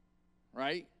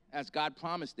 right? As God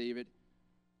promised David,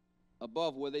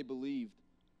 above where they believed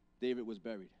David was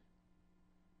buried.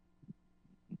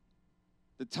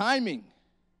 The timing,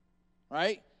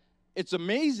 right? It's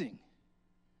amazing.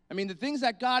 I mean, the things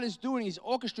that God is doing, he's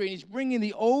orchestrating. He's bringing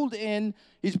the old in,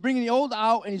 he's bringing the old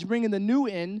out, and he's bringing the new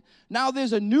in. Now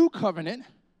there's a new covenant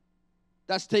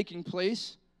that's taking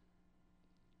place,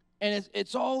 and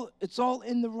it's all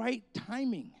in the right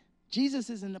timing. Jesus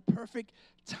is in the perfect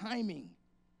timing.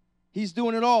 He's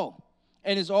doing it all,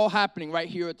 and it's all happening right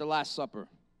here at the Last Supper.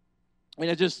 And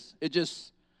it just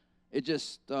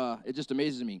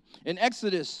amazes me. In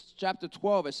Exodus chapter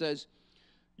 12, it says,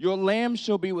 "Your lamb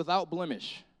shall be without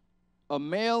blemish, a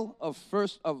male of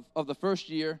the first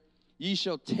year. Ye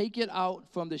shall take it out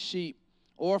from the sheep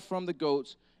or from the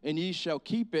goats, and ye shall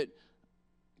keep it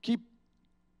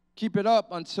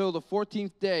up until the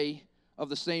 14th day of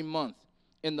the same month.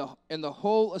 And the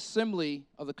whole assembly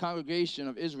of the congregation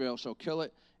of Israel shall kill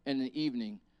it in the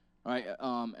evening." Right?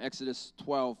 Exodus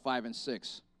 12, 5 and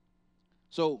 6.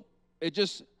 So it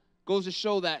just goes to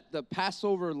show that the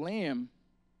Passover lamb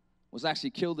was actually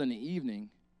killed in the evening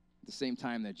at the same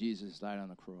time that Jesus died on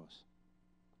the cross.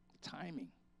 The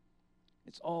timing.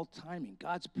 It's all timing.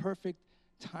 God's perfect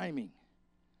timing.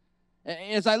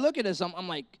 And as I look at this, I'm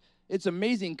like, it's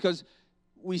amazing because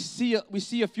we see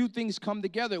a few things come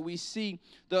together. We see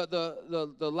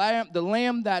the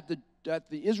lamb that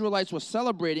the Israelites were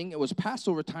celebrating. It was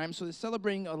Passover time, so they're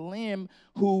celebrating a lamb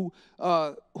who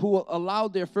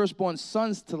allowed their firstborn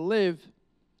sons to live.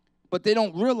 But they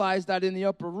don't realize that in the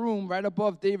upper room, right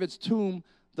above David's tomb,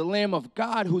 the Lamb of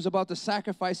God, who's about to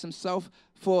sacrifice himself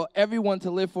for everyone to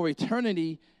live for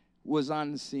eternity, was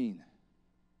on the scene.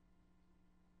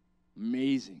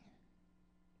 Amazing.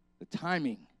 The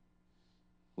timing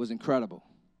was incredible.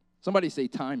 Somebody say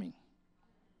timing.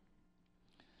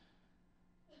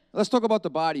 Let's talk about the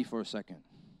body for a second.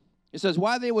 It says,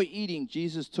 while they were eating,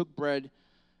 Jesus took bread,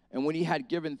 and when he had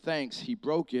given thanks, he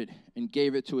broke it and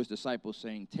gave it to his disciples,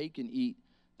 saying, "Take and eat,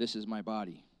 this is my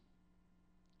body."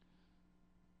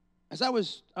 As I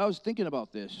was thinking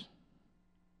about this,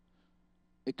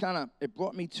 it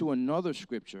brought me to another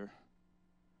scripture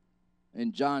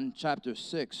in John chapter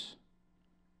 6,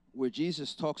 where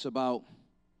Jesus talks about,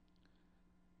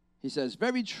 he says,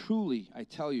 "Very truly, I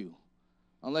tell you,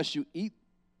 unless you eat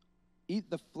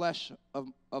the flesh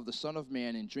of the Son of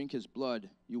Man and drink his blood,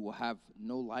 you will have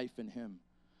no life in him.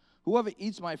 Whoever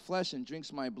eats my flesh and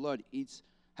drinks my blood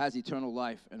has eternal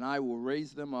life, and I will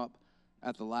raise them up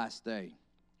at the last day.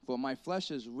 For my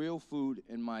flesh is real food,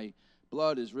 and my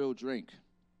blood is real drink.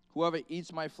 Whoever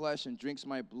eats my flesh and drinks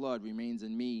my blood remains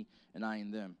in me, and I in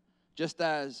them. Just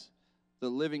as the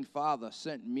living Father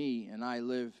sent me, and I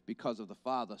live because of the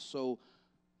Father, so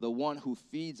the one who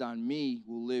feeds on me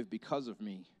will live because of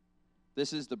me.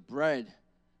 This is the bread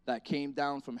that came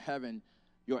down from heaven.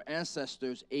 Your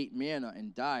ancestors ate manna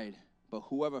and died, but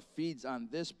whoever feeds on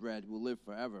this bread will live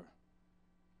forever."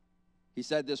 He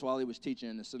said this while he was teaching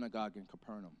in the synagogue in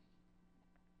Capernaum.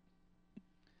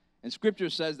 And Scripture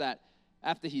says that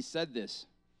after he said this,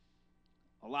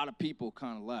 a lot of people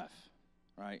kind of left,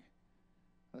 right?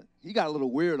 He got a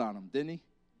little weird on him, didn't he?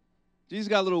 Jesus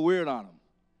got a little weird on him.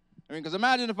 I mean, because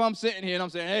imagine if I'm sitting here and I'm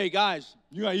saying, "Hey, guys,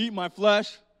 you got to eat my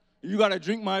flesh. You got to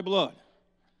drink my blood."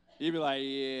 He'd be like,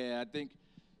 "Yeah, I think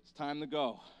it's time to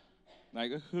go."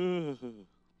 Like,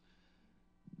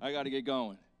 I got to get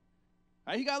going.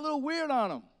 Right? He got a little weird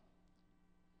on him.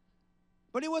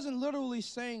 But he wasn't literally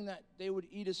saying that they would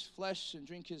eat his flesh and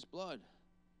drink his blood.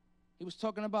 He was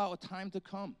talking about a time to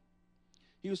come.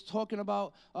 He was talking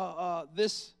about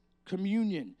this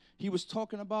communion. He was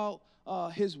talking about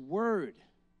his word.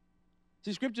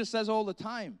 See, Scripture says all the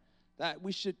time that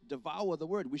we should devour the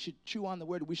word. We should chew on the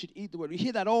word. We should eat the word. We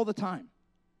hear that all the time,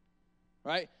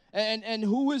 right? And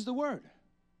who is the word?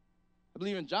 I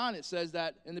believe in John it says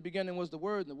that in the beginning was the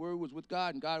word, and the word was with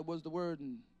God, and God was the word,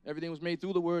 and everything was made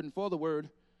through the word and for the word.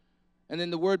 And then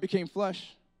the word became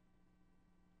flesh,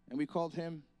 and we called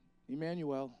him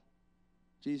Emmanuel,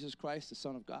 Jesus Christ, the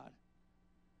Son of God.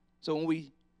 So when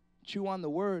we chew on the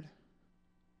word,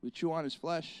 we chew on his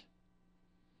flesh.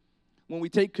 When we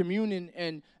take communion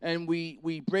and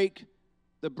we break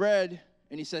the bread,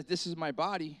 and he says, this is my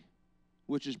body,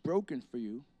 which is broken for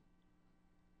you.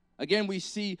 Again, we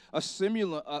see a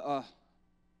similar, I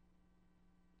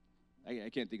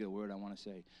can't think of the word I want to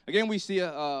say. Again, we see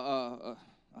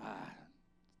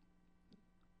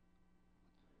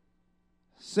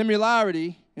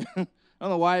similarity. I don't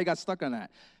know why I got stuck on that.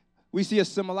 We see a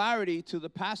similarity to the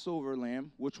Passover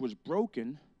lamb, which was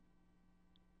broken,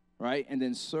 right, and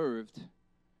then served.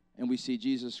 And we see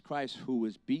Jesus Christ, who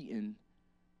was beaten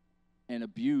and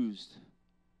abused,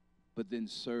 but then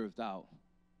served out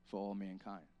for all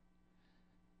mankind.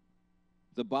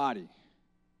 The body.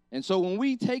 And so when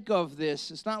we take of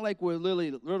this, it's not like we're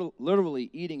literally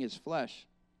eating his flesh,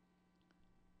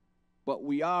 but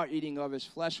we are eating of his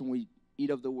flesh when we eat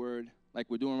of the word, like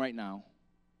we're doing right now,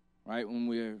 right? When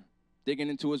we're digging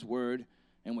into his word,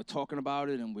 and we're talking about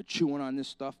it, and we're chewing on this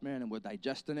stuff, man, and we're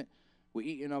digesting it. We're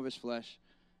eating of his flesh,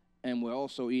 and we're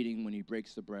also eating when he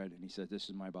breaks the bread, and he says, this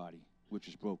is my body, which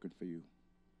is broken for you.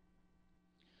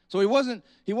 So he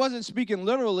wasn't speaking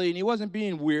literally, and he wasn't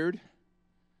being weird,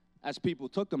 as people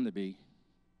took him to be.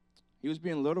 He was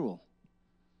being literal.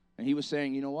 And he was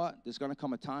saying, you know what? There's going to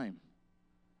come a time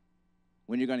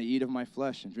when you're going to eat of my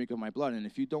flesh and drink of my blood, and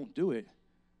if you don't do it,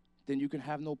 then you can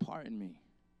have no part in me.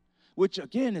 Which,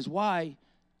 again, is why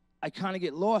I kind of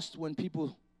get lost when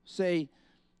people say,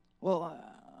 well,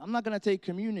 I'm not going to take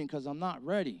communion because I'm not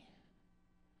ready.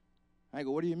 I go,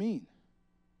 what do you mean?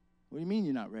 What do you mean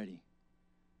you're not ready?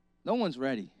 No one's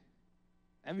ready.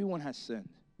 Everyone has sinned.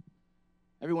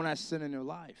 Everyone has sin in their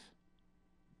life.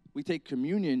 We take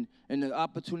communion, and the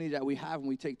opportunity that we have when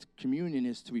we take communion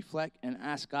is to reflect and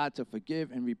ask God to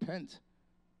forgive and repent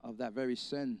of that very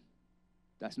sin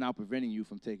that's now preventing you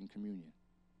from taking communion.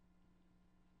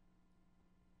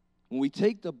 When we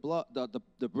take the blood,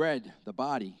 the bread, the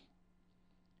body,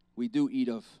 we do eat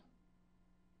of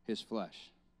his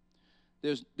flesh.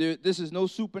 This is no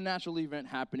supernatural event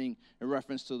happening in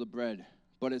reference to the bread,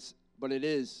 but it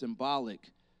is symbolic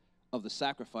of the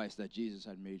sacrifice that Jesus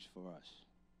had made for us.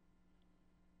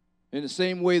 In the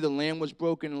same way the lamb was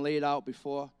broken and laid out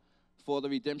for the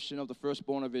redemption of the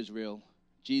firstborn of Israel,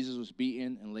 Jesus was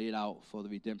beaten and laid out for the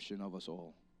redemption of us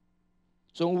all.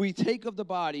 So when we take of the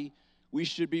body, we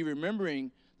should be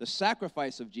remembering the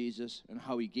sacrifice of Jesus and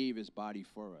how he gave his body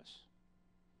for us.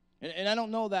 And I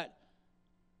don't know that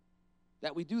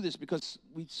we do this because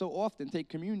we so often take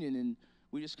communion and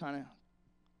we just kind of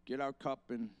get our cup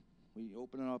and we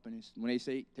open it up, and when they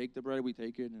say take the bread, we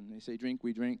take it, and they say drink,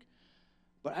 we drink.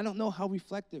 But I don't know how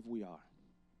reflective we are.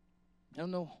 I don't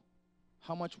know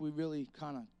how much we really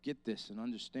kind of get this and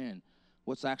understand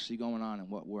what's actually going on and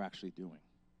what we're actually doing.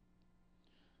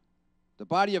 The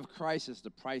body of Christ is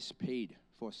the price paid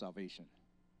for salvation.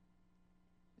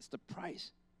 It's the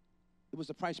price. It was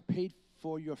the price paid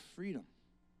for your freedom.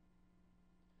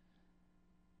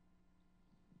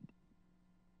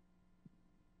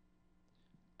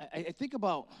 I think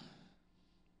about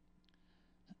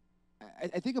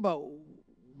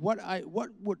what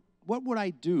would I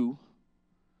do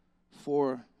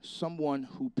for someone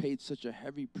who paid such a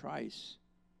heavy price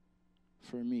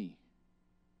for me?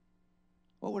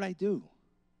 What would I do?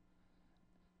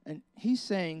 And he's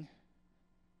saying,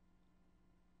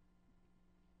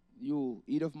 you'll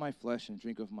eat of my flesh and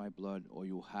drink of my blood, or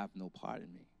you'll have no part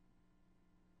in me.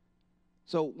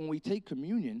 So when we take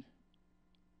communion,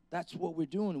 that's what we're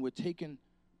doing. We're taking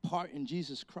part in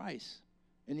Jesus Christ,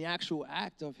 in the actual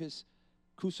act of his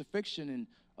crucifixion and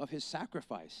of his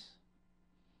sacrifice.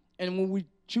 And when we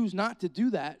choose not to do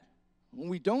that, when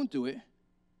we don't do it,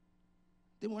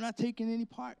 then we're not taking any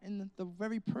part in the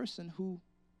very person who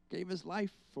gave his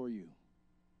life for you,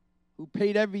 who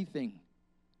paid everything,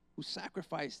 who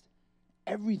sacrificed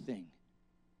everything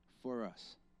for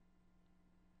us.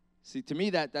 See, to me,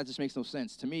 that just makes no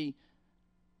sense. To me,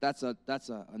 that's a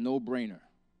no-brainer.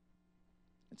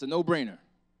 It's a no-brainer.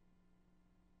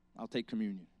 I'll take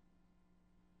communion.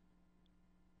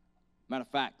 Matter of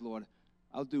fact, Lord,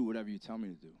 I'll do whatever you tell me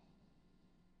to do.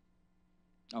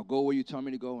 I'll go where you tell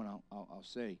me to go, and I'll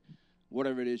say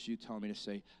whatever it is you tell me to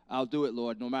say. I'll do it,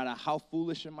 Lord, no matter how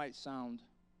foolish it might sound,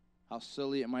 how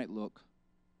silly it might look.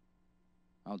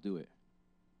 I'll do it.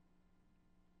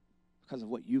 because of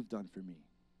what you've done for me.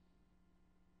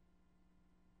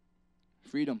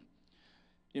 Freedom.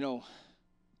 You know,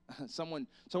 someone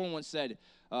once said,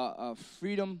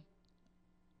 freedom,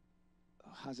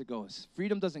 how's it go?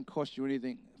 Freedom doesn't cost you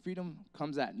anything. Freedom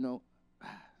comes at no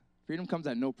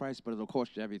price, but it'll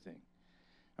cost you everything.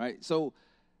 Right? So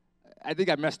I think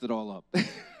I messed it all up.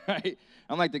 Right?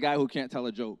 I'm like the guy who can't tell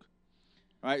a joke.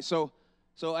 Right? But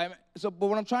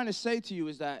what I'm trying to say to you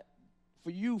is that for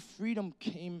you, freedom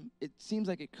it seems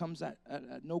like it comes at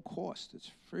no cost. It's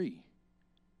free.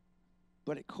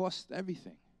 But it costs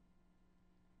everything.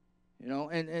 You know,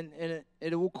 and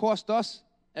it will cost us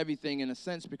everything in a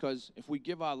sense, because if we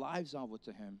give our lives over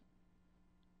to him,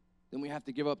 then we have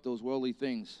to give up those worldly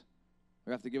things.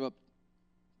 We have to give up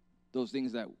those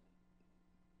things that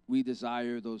we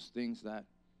desire, those things that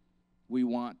we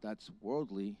want that's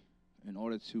worldly, in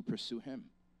order to pursue him.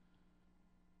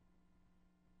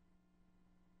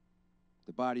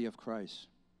 The body of Christ.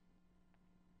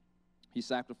 He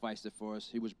sacrificed it for us.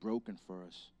 He was broken for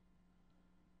us.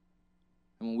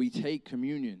 And when we take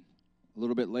communion a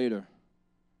little bit later,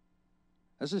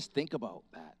 let's just think about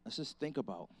that. Let's just think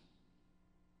about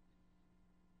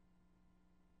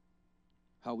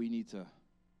how we need to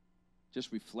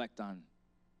just reflect on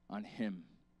him.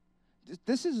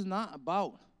 This is not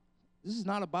about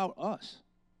us.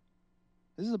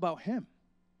 This is about him.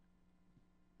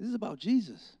 This is about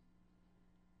Jesus.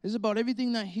 This is about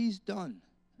everything that he's done,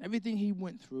 everything he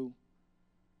went through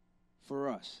for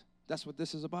us. That's what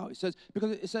this is about. It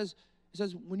says,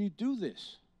 when you do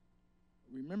this,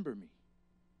 remember me.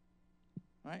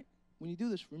 Right? When you do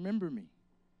this, remember me.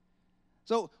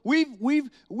 So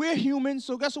we're human,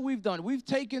 so guess what we've done? We've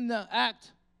taken the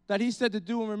act that he said to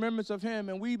do in remembrance of him,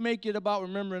 and we make it about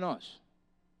remembering us.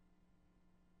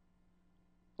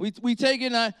 We take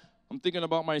it, I'm thinking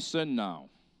about my sin now.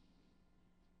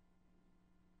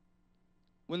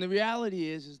 When the reality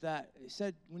is that it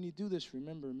said, when you do this,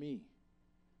 remember me.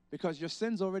 Because your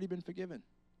sin's already been forgiven.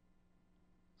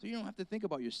 So you don't have to think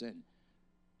about your sin.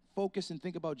 Focus and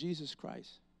think about Jesus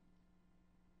Christ.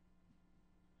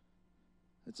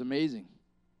 It's amazing.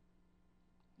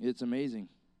 It's amazing.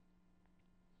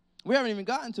 We haven't even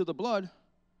gotten to the blood.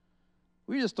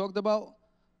 We just talked about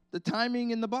the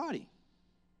timing in the body.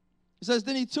 It says,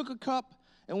 then he took a cup,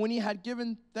 and when he had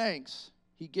given thanks,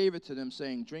 he gave it to them,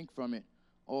 saying, drink from it,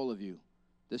 all of you.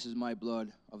 This is my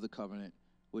blood of the covenant,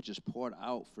 which is poured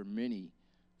out for many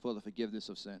for the forgiveness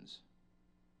of sins.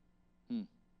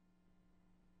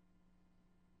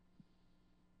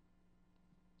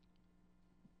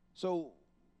 So,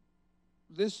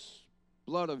 this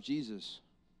blood of Jesus,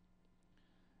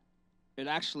 it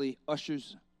actually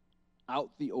ushers out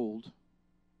the old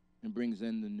and brings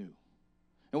in the new.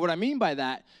 And what I mean by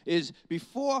that is,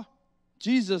 before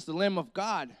Jesus, the Lamb of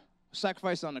God,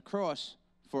 sacrificed on the cross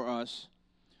for us,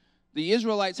 the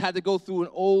Israelites had to go through an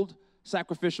old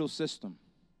sacrificial system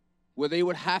where they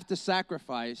would have to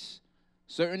sacrifice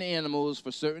certain animals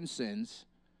for certain sins.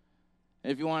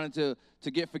 And if you wanted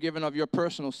to get forgiven of your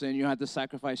personal sin, you had to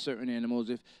sacrifice certain animals.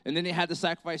 And then they had to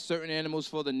sacrifice certain animals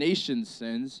for the nation's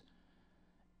sins.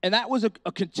 And that was a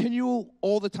continual,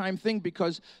 all-the-time thing,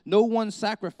 because no one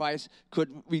sacrifice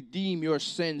could redeem your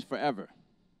sins forever.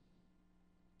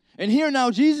 And here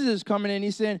now Jesus is coming in,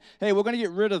 he's saying, hey, we're going to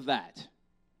get rid of that.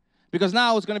 Because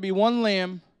now it's going to be one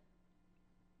lamb,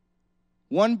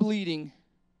 one bleeding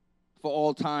for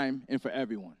all time and for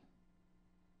everyone.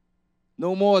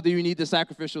 No more do you need the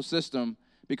sacrificial system,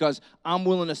 because I'm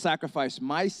willing to sacrifice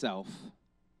myself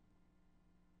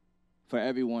for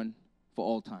everyone for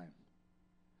all time.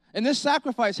 And this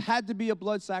sacrifice had to be a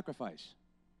blood sacrifice,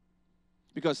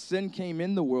 because sin came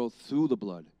in the world through the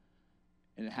blood,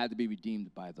 and it had to be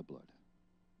redeemed by the blood.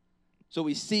 So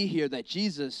we see here that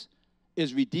Jesus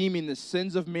is redeeming the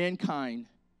sins of mankind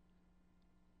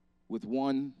with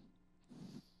one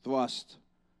thrust,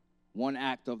 one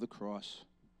act of the cross.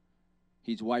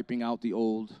 He's wiping out the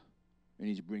old, and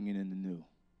he's bringing in the new.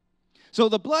 So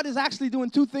the blood is actually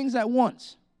doing two things at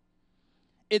once.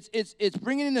 It's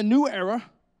bringing in a new era,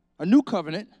 a new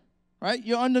covenant, right?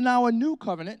 You're under now a new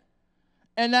covenant.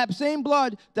 And that same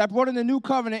blood that brought in the new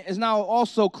covenant is now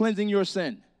also cleansing your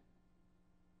sin.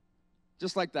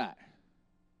 Just like that.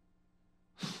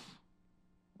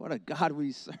 What a God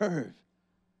we serve.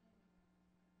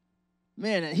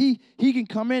 Man, he can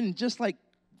come in just like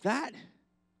that.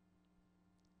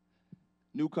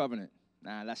 New covenant.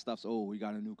 Nah, that stuff's old. We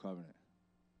got a new covenant.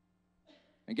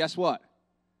 And guess what?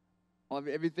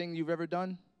 Everything you've ever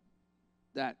done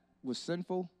that was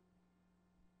sinful,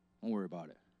 don't worry about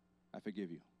it. I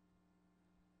forgive you.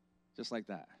 Just like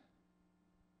that.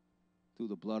 Through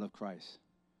the blood of Christ.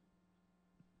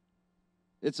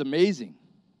 It's amazing.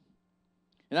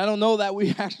 And I don't know that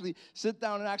we actually sit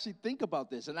down and actually think about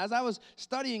this. And as I was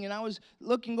studying and I was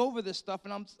looking over this stuff,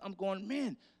 and I'm going,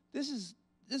 man, this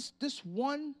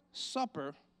one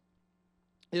supper,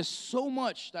 there's so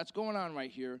much that's going on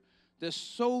right here. There's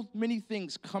so many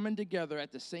things coming together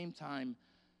at the same time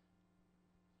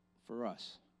for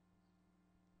us.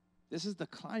 This is the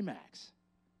climax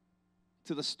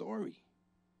to the story.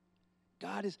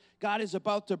 God is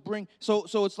about to bring, so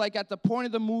it's like at the point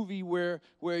of the movie where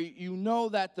you know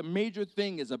that the major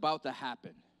thing is about to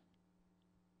happen.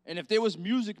 And if there was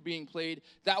music being played,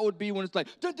 that would be when it's like,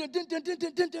 dun, dun, dun, dun, dun,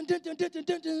 dun, dun, dun, dun, dun, dun,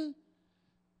 dun, dun.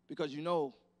 Because you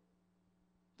know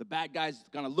the bad guy's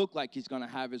going to look like he's going to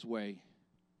have his way.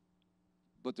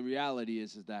 But the reality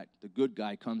is that the good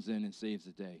guy comes in and saves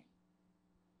the day.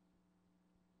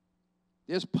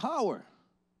 There's power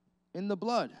in the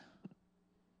blood.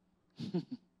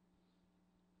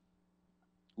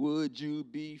 Would you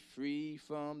be free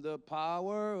from the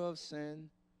power of sin?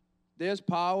 There's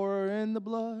power in the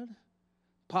blood.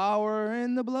 Power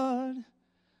in the blood.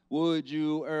 Would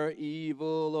you err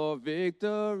evil or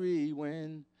victory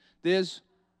win? There's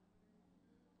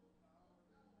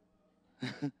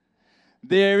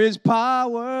there is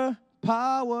power,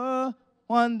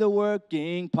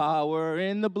 wonder-working power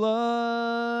in the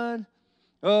blood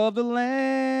of the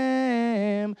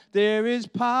Lamb. There is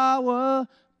power,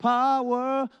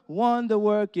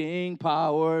 wonder-working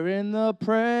power in the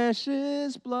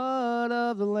precious blood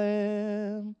of the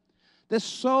Lamb. That's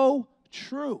so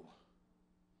true.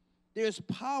 There's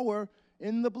power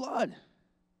in the blood.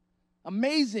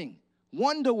 Amazing,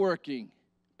 wonder-working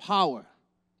power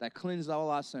that cleansed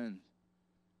all our sins,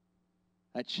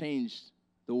 that changed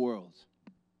the world.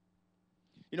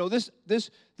 You know, this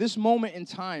moment in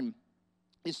time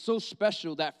is so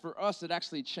special that for us, it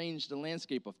actually changed the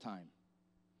landscape of time.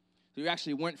 So we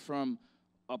actually went from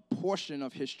a portion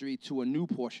of history to a new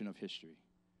portion of history,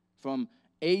 from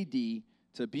AD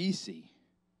to BC.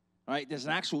 Right? There's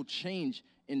an actual change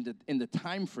in the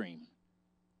time frame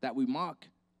that we mark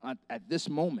at this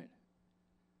moment.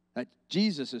 That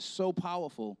Jesus is so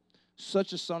powerful,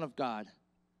 such a Son of God,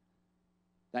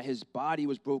 that his body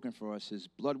was broken for us, his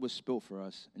blood was spilt for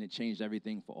us, and it changed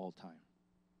everything for all time.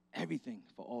 Everything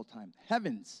for all time.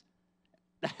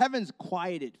 The heavens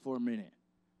quieted for a minute,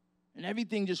 and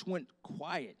everything just went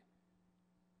quiet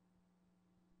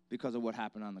because of what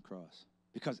happened on the cross.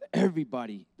 Because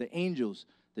everybody, the angels,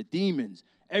 the demons,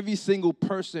 every single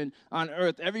person on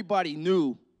earth, everybody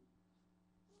knew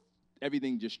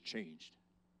everything just changed.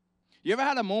 You ever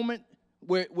had a moment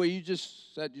where you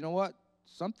just said, you know what?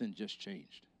 Something just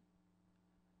changed.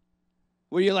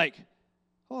 Where you're like,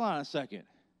 hold on a second.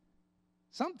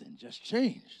 Something just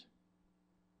changed.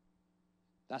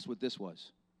 That's what this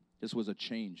was. This was a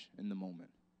change in the moment.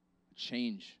 A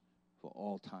change for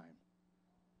all time.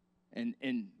 And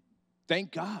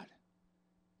thank God.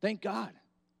 Thank God.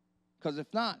 Because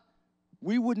if not,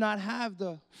 we would not have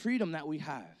the freedom that we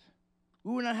have.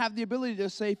 We would not have the ability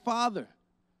to say, Father,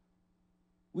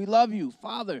 we love you.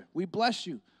 Father, we bless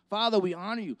you. Father, we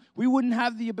honor you. We wouldn't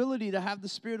have the ability to have the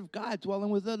Spirit of God dwelling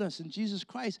within us and Jesus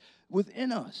Christ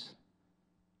within us.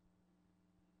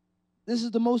 This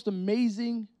is the most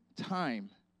amazing time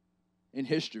in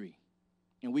history,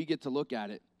 and we get to look at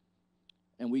it,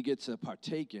 and we get to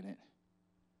partake in it,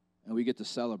 and we get to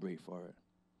celebrate for it.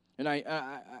 And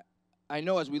I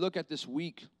know as we look at this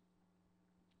week,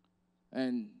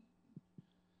 and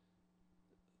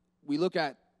we look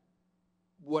at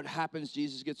what happens,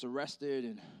 Jesus gets arrested,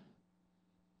 and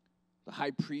the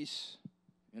high priest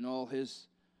and all his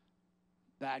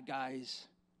bad guys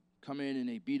come in and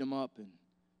they beat him up and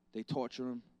they torture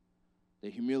him,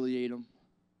 they humiliate him,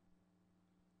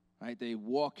 right? They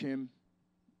walk him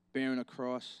bearing a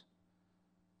cross,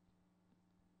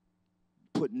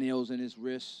 put nails in his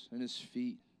wrists and his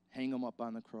feet, hang him up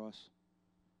on the cross.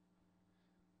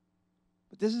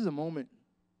 But this is a moment,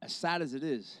 as sad as it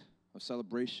is, of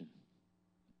celebration.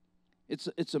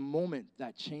 It's a moment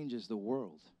that changes the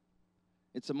world.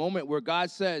 It's a moment where God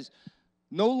says,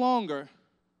 no longer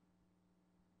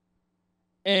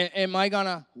am I going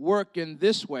to work in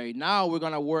this way. Now we're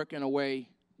going to work in a way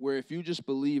where if you just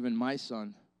believe in my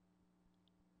Son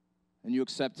and you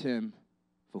accept him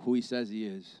for who he says he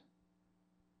is,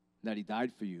 that he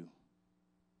died for you,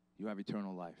 you have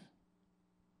eternal life.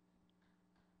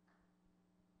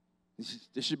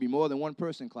 There should be more than one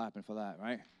person clapping for that,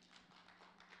 right?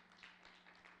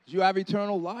 You have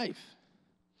eternal life.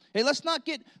 Hey, let's not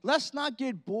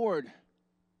get bored,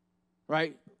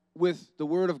 right, with the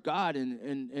Word of God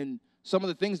and some of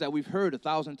the things that we've heard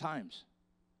 1,000 times.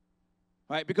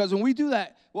 Right? Because when we do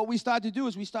that, what we start to do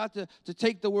is we start to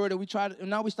take the word and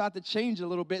now we start to change it a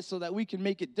little bit so that we can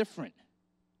make it different.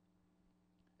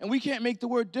 And we can't make the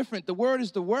word different. The word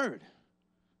is the word.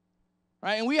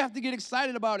 Right? And we have to get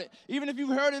excited about it. Even if you've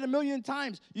heard it a million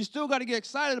times, you still got to get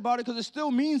excited about it because it still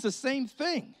means the same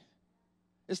thing.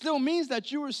 It still means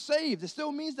that you are saved. It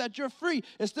still means that you're free.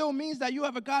 It still means that you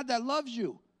have a God that loves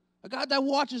you, a God that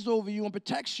watches over you and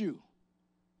protects you.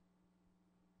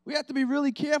 We have to be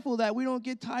really careful that we don't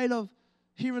get tired of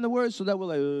hearing the word so that we're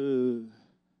like,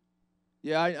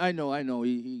 yeah, I know.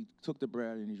 He took the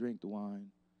bread and he drank the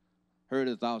wine. Heard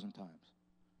it 1,000 times.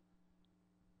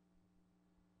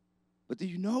 But do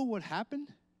you know what happened?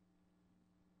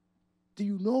 Do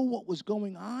you know what was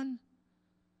going on?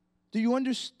 Do you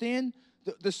understand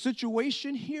the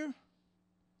situation here?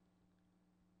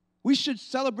 We should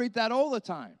celebrate that all the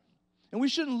time. And we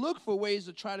shouldn't look for ways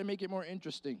to try to make it more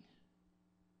interesting.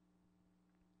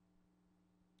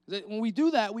 When we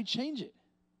do that, we change it.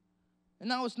 And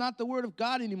now it's not the word of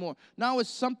God anymore. Now it's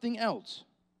something else.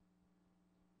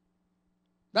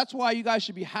 That's why you guys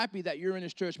should be happy that you're in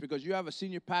this church, because you have a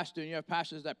senior pastor and you have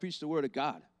pastors that preach the word of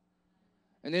God.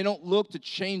 And they don't look to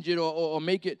change it or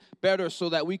make it better so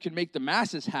that we can make the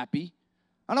masses happy.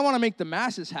 I don't want to make the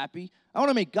masses happy. I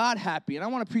want to make God happy, and I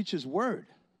want to preach his word.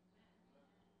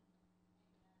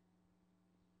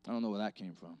 I don't know where that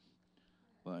came from.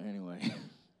 But anyway.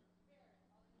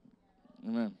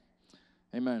 Amen.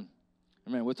 Amen.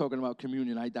 Amen. We're talking about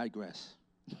communion. I digress.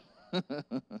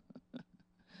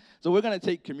 So we're going to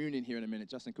take communion here in a minute.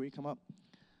 Justin, can we come up?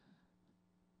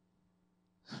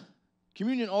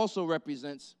 Communion also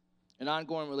represents an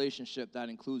ongoing relationship that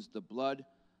includes the blood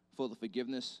for the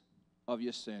forgiveness of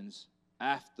your sins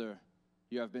after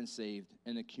you have been saved.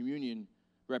 And the communion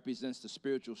represents the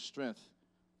spiritual strength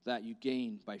that you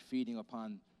gain by feeding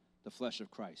upon the flesh of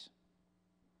Christ.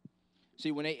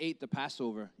 See, when they ate the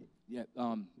Passover,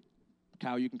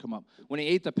 Kyle, you can come up. When they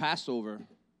ate the Passover,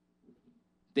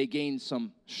 they gained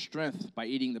some strength by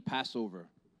eating the Passover.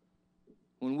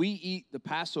 When we eat the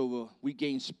Passover, we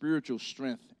gain spiritual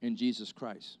strength in Jesus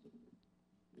Christ.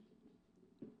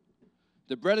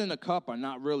 The bread and the cup are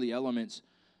not really elements,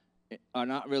 are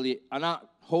not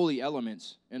holy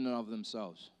elements in and of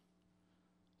themselves.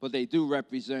 But they do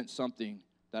represent something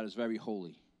that is very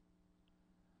holy.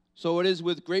 So it is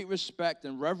with great respect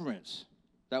and reverence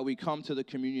that we come to the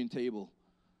communion table,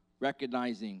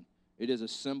 recognizing it is a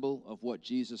symbol of what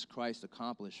Jesus Christ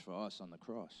accomplished for us on the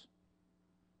cross.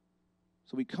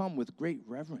 So we come with great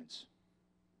reverence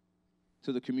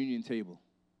to the communion table,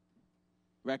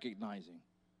 recognizing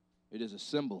it is a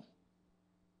symbol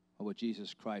of what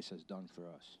Jesus Christ has done for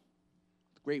us.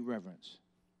 With great reverence.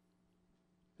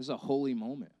 This is a holy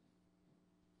moment.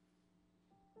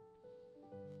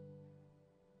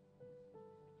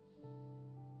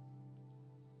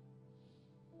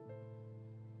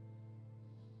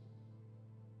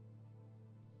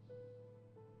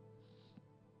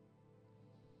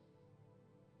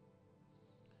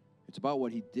 It's about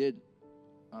what he did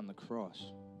on the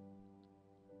cross.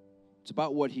 It's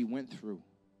about what he went through.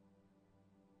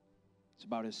 It's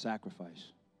about his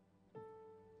sacrifice.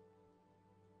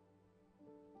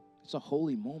 It's a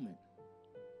holy moment.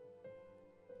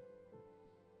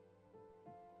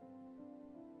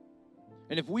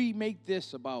 And if we make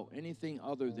this about anything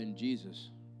other than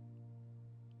Jesus,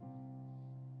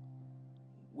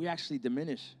 we actually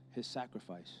diminish his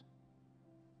sacrifice.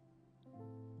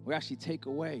 We actually take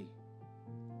away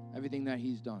everything that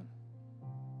he's done.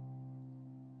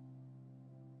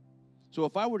 So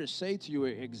if I were to say to you,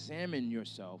 examine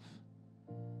yourself,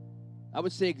 I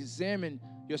would say examine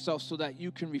yourself so that you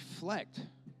can reflect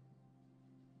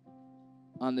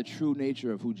on the true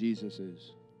nature of who Jesus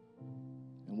is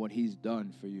and what he's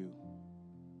done for you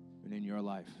and in your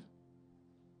life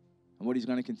and what he's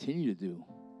going to continue to do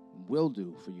and will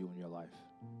do for you in your life.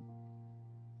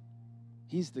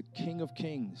 He's the King of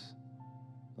Kings,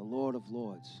 the Lord of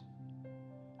Lords.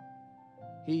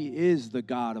 He is the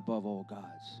God above all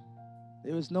gods.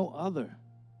 There is no other.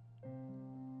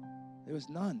 There is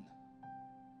none.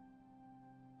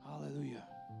 Hallelujah.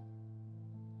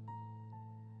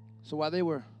 So while they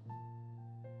were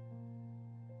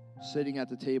sitting at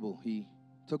the table, he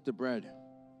took the bread.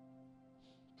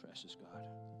 Precious God.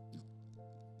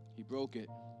 He broke it.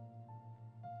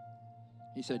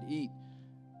 He said,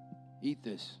 Eat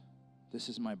this. This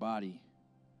is my body,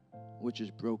 which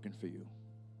is broken for you.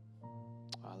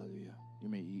 Hallelujah. You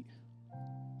may eat.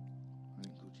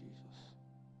 Thank you, Jesus.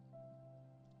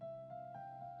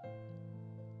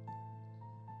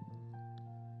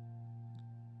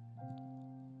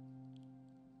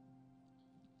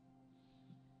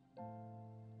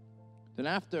 Then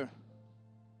after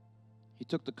he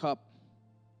took the cup,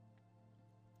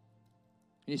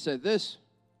 and he said, this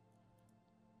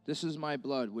is my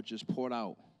blood, which is poured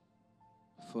out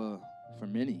for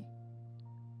many.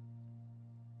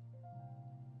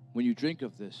 When you drink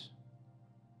of this,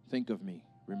 think of me,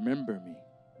 remember me.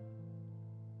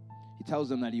 He tells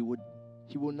them that he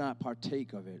will not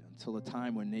partake of it until a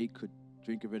time when they could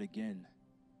drink of it again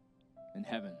in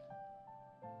heaven.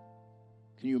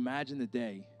 Can you imagine the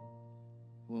day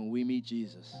when we meet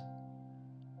Jesus?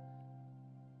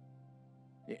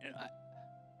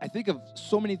 I think of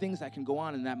so many things that can go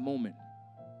on in that moment.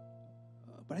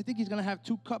 But I think he's going to have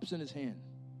 2 cups in his hand.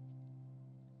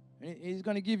 And he's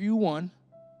going to give you one,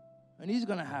 and he's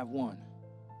going to have one.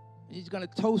 And he's going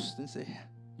to toast and say,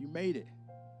 you made it.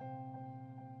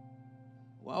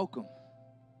 Welcome,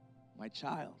 my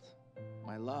child,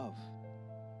 my love.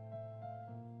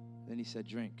 Then he said,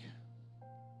 drink.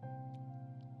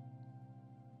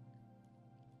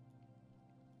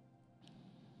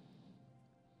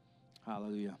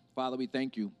 Hallelujah. Father, we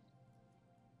thank you.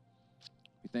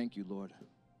 We thank you, Lord,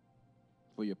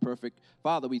 for your perfect.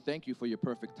 Father, we thank you for your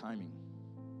perfect timing.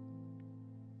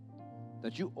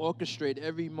 That you orchestrate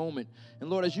every moment. And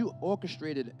Lord, as you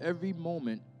orchestrated every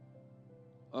moment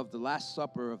of the Last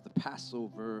Supper, of the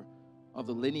Passover, of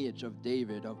the lineage of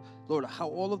David, of, Lord, how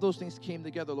all of those things came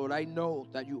together, Lord, I know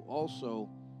that you also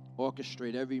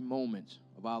orchestrate every moment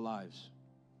of our lives.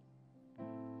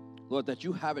 Lord, that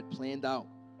you have it planned out.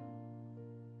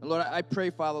 And Lord, I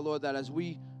pray, Father, Lord, that as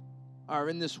we are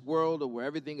in this world where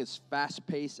everything is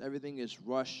fast-paced, everything is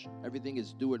rush, everything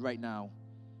is do it right now,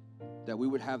 that we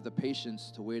would have the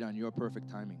patience to wait on your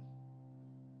perfect timing.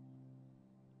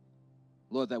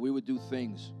 Lord, that we would do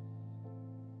things,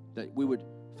 that we would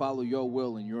follow your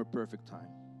will in your perfect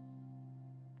time.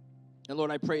 And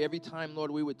Lord, I pray every time, Lord,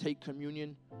 we would take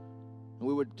communion and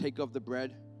we would take of the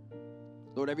bread.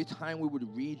 Lord, every time we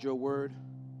would read your word,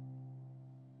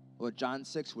 Lord, John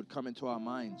 6 would come into our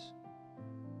minds.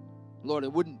 Lord,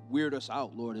 it wouldn't weird us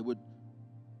out, Lord. It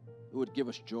would give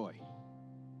us joy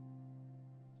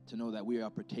to know that we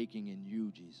are partaking in you,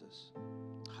 Jesus.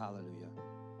 Hallelujah.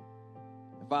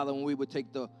 And Father, when we would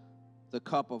take the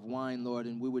cup of wine, Lord,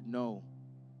 and we would know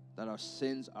that our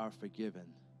sins are forgiven.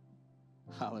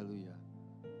 Hallelujah.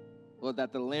 Lord,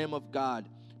 that the Lamb of God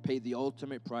paid the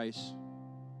ultimate price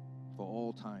for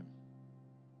all time.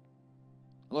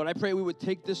 Lord, I pray we would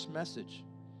take this message,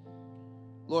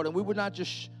 Lord, and we would not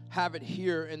just have it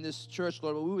here in this church,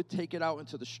 Lord, but we would take it out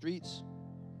into the streets.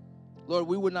 Lord,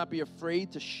 we would not be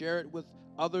afraid to share it with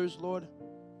others, Lord.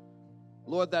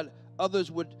 Lord, that others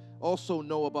would also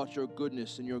know about your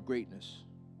goodness and your greatness.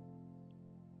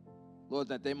 Lord,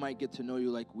 that they might get to know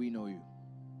you like we know you.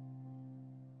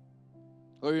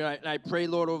 Lord, I pray,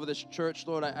 Lord, over this church,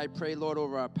 Lord. I pray, Lord,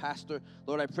 over our pastor.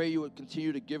 Lord, I pray you would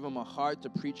continue to give him a heart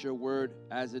to preach your word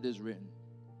as it is written.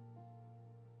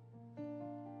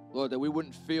 Lord, that we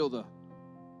wouldn't feel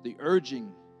the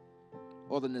urging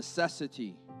or the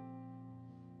necessity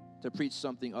to preach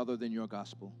something other than your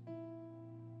gospel.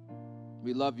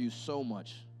 We love you so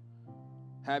much.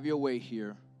 Have your way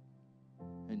here.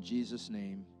 In Jesus'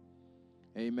 name,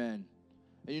 amen.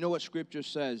 And you know what Scripture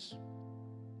says?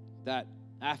 That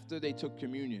after they took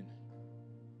communion,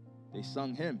 they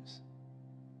sung hymns,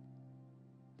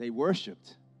 they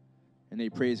worshiped, and they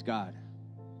praised God.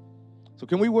 So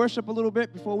can we worship a little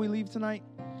bit before we leave tonight?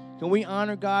 Can we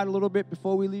honor God a little bit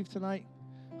before we leave tonight?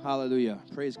 Hallelujah.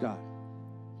 Praise God.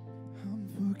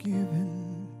 I'm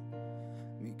forgiven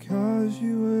because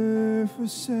you were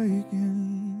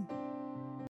forsaken.